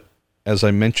Ernie, but as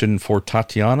I mentioned for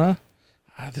Tatiana,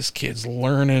 this kid's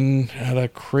learning at a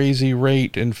crazy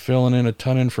rate and filling in a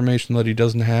ton of information that he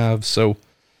doesn't have. So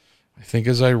I think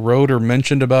as I wrote or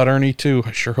mentioned about Ernie too,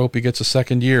 I sure hope he gets a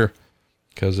second year,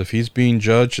 because if he's being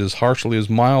judged as harshly as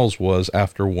Miles was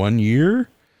after 1 year,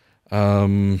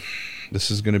 this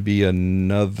is going to be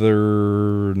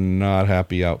another not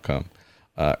happy outcome.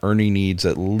 Ernie needs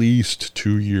at least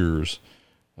 2 years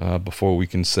before we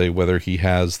can say whether he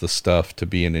has the stuff to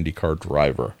be an IndyCar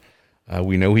driver.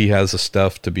 We know he has the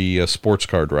stuff to be a sports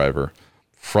car driver,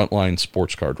 frontline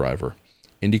sports car driver.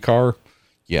 IndyCar,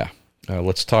 yeah.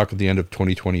 Let's talk at the end of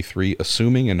 2023,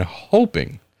 assuming and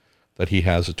hoping that he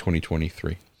has a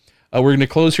 2023. We're going to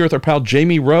close here with our pal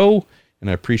Jamie Rowe, and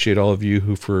I appreciate all of you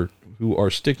who are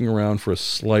sticking around for a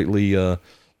slightly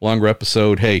longer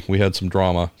episode. Hey, we had some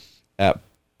drama at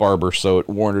Barber, so it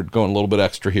warranted going a little bit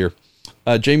extra here.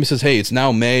 Jamie says, hey, it's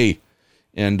now May,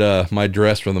 and my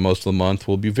address for the most of the month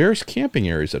will be various camping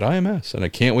areas at IMS, and I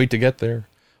can't wait to get there.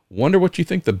 Wonder what you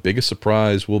think the biggest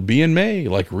surprise will be in May,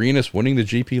 like Renus winning the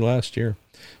GP last year.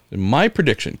 In my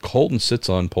prediction, Colton sits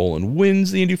on pole and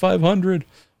wins the Indy 500.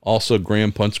 Also,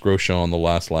 Graham punts Grosjean on the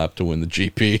last lap to win the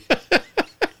GP.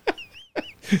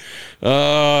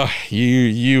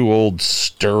 You old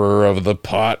stirrer of the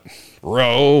pot,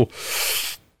 Rowe.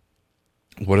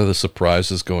 What are the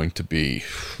surprises going to be?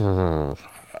 I'll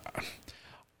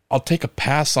take a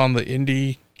pass on the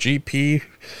Indy GP,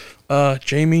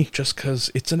 Jamie, just because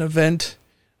it's an event.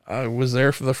 I was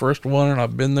there for the first one, and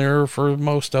I've been there for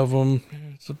most of them.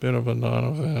 It's a bit of a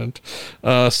non-event.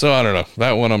 So I don't know.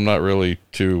 That one I'm not really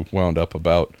too wound up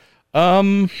about.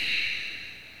 I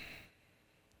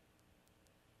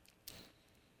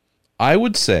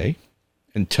would say,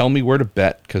 and tell me where to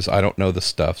bet, because I don't know the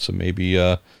stuff, so maybe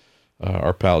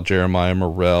our pal Jeremiah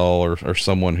Morrell or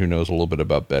someone who knows a little bit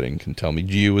about betting can tell me.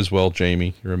 You as well,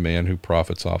 Jamie. You're a man who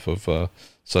profits off of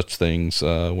such things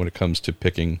when it comes to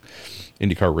picking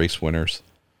IndyCar race winners.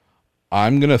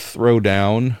 I'm going to throw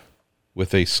down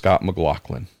with a Scott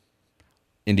McLaughlin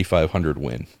Indy 500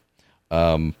 win.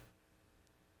 I'll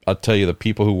tell you, the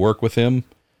people who work with him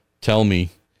tell me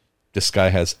this guy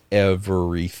has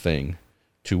everything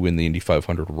to win the Indy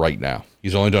 500 right now.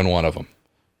 He's only done one of them.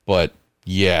 But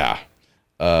yeah,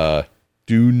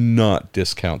 do not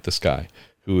discount this guy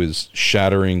who is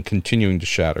continuing to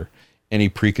shatter any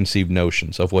preconceived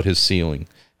notions of what his ceiling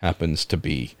happens to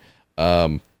be.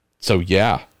 So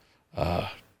yeah,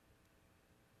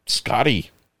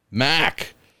 Scotty,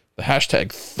 Mac, the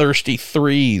hashtag thirsty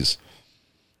threes.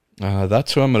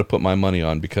 That's who I'm going to put my money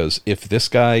on, because if this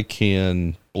guy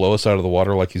can blow us out of the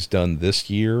water like he's done this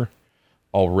year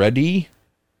already,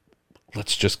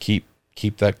 let's just keep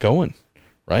that going,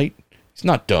 right? He's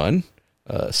not done.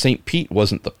 St. Pete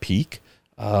wasn't the peak.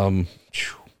 I'm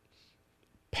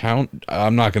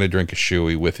not going to drink a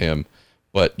shoey with him,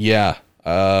 but yeah,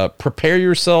 prepare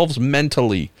yourselves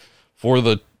mentally for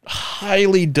the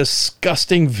highly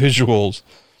disgusting visuals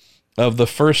of the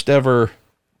first ever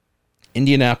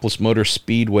Indianapolis Motor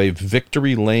Speedway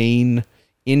Victory Lane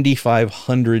Indy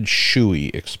 500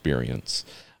 shoey experience.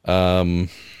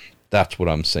 That's what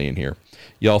I'm saying here.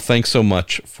 Y'all, thanks so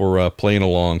much for playing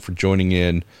along, for joining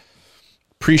in.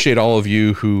 Appreciate all of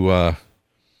you who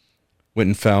went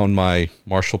and found my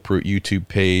Marshall Pruitt YouTube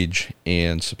page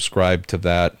and subscribed to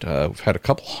that. We've had a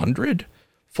couple hundred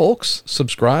folks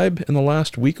subscribe in the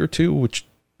last week or two, which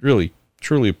really,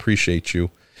 truly appreciate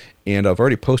you. And I've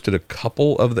already posted a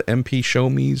couple of the MP Show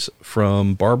Me's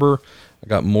from Barber. I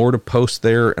got more to post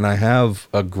there, and I have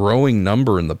a growing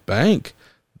number in the bank.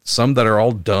 Some that are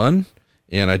all done,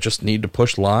 and I just need to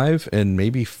push live, and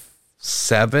maybe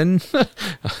 7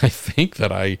 I think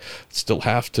that I still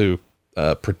have to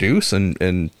produce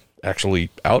and actually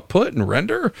output and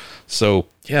render. So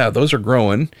yeah, those are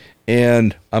growing,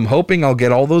 and I'm hoping I'll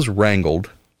get all those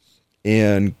wrangled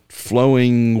and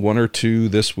flowing 1 or 2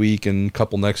 this week and a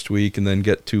couple next week, and then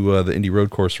get to the Indy Road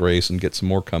Course race and get some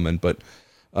more coming. But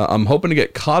I'm hoping to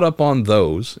get caught up on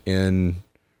those and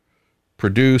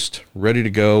produced, ready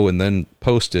to go, and then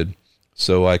posted,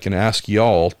 so I can ask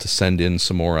y'all to send in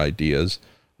some more ideas.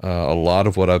 A lot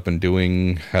of what I've been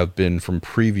doing have been from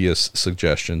previous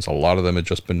suggestions. A lot of them have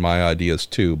just been my ideas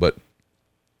too, but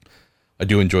I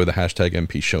do enjoy the hashtag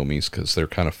MP Show Me's because they're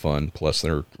kind of fun. Plus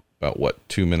they're about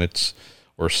 2 minutes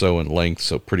or so in length,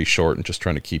 so pretty short, and just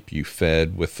trying to keep you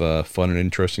fed with fun and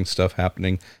interesting stuff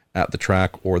happening at the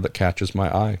track or that catches my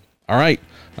eye. All right,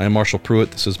 I am Marshall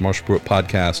Pruitt. This is Marshall Pruitt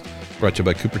Podcast, brought to you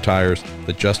by Cooper Tires,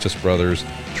 the Justice Brothers,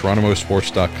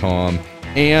 TorontoMotorsports.com,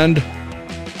 and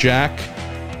Jack,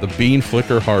 the Bean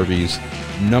Flicker Harvey's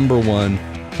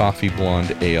 #1 coffee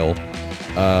blonde ale.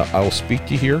 I will speak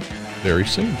to you here very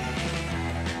soon.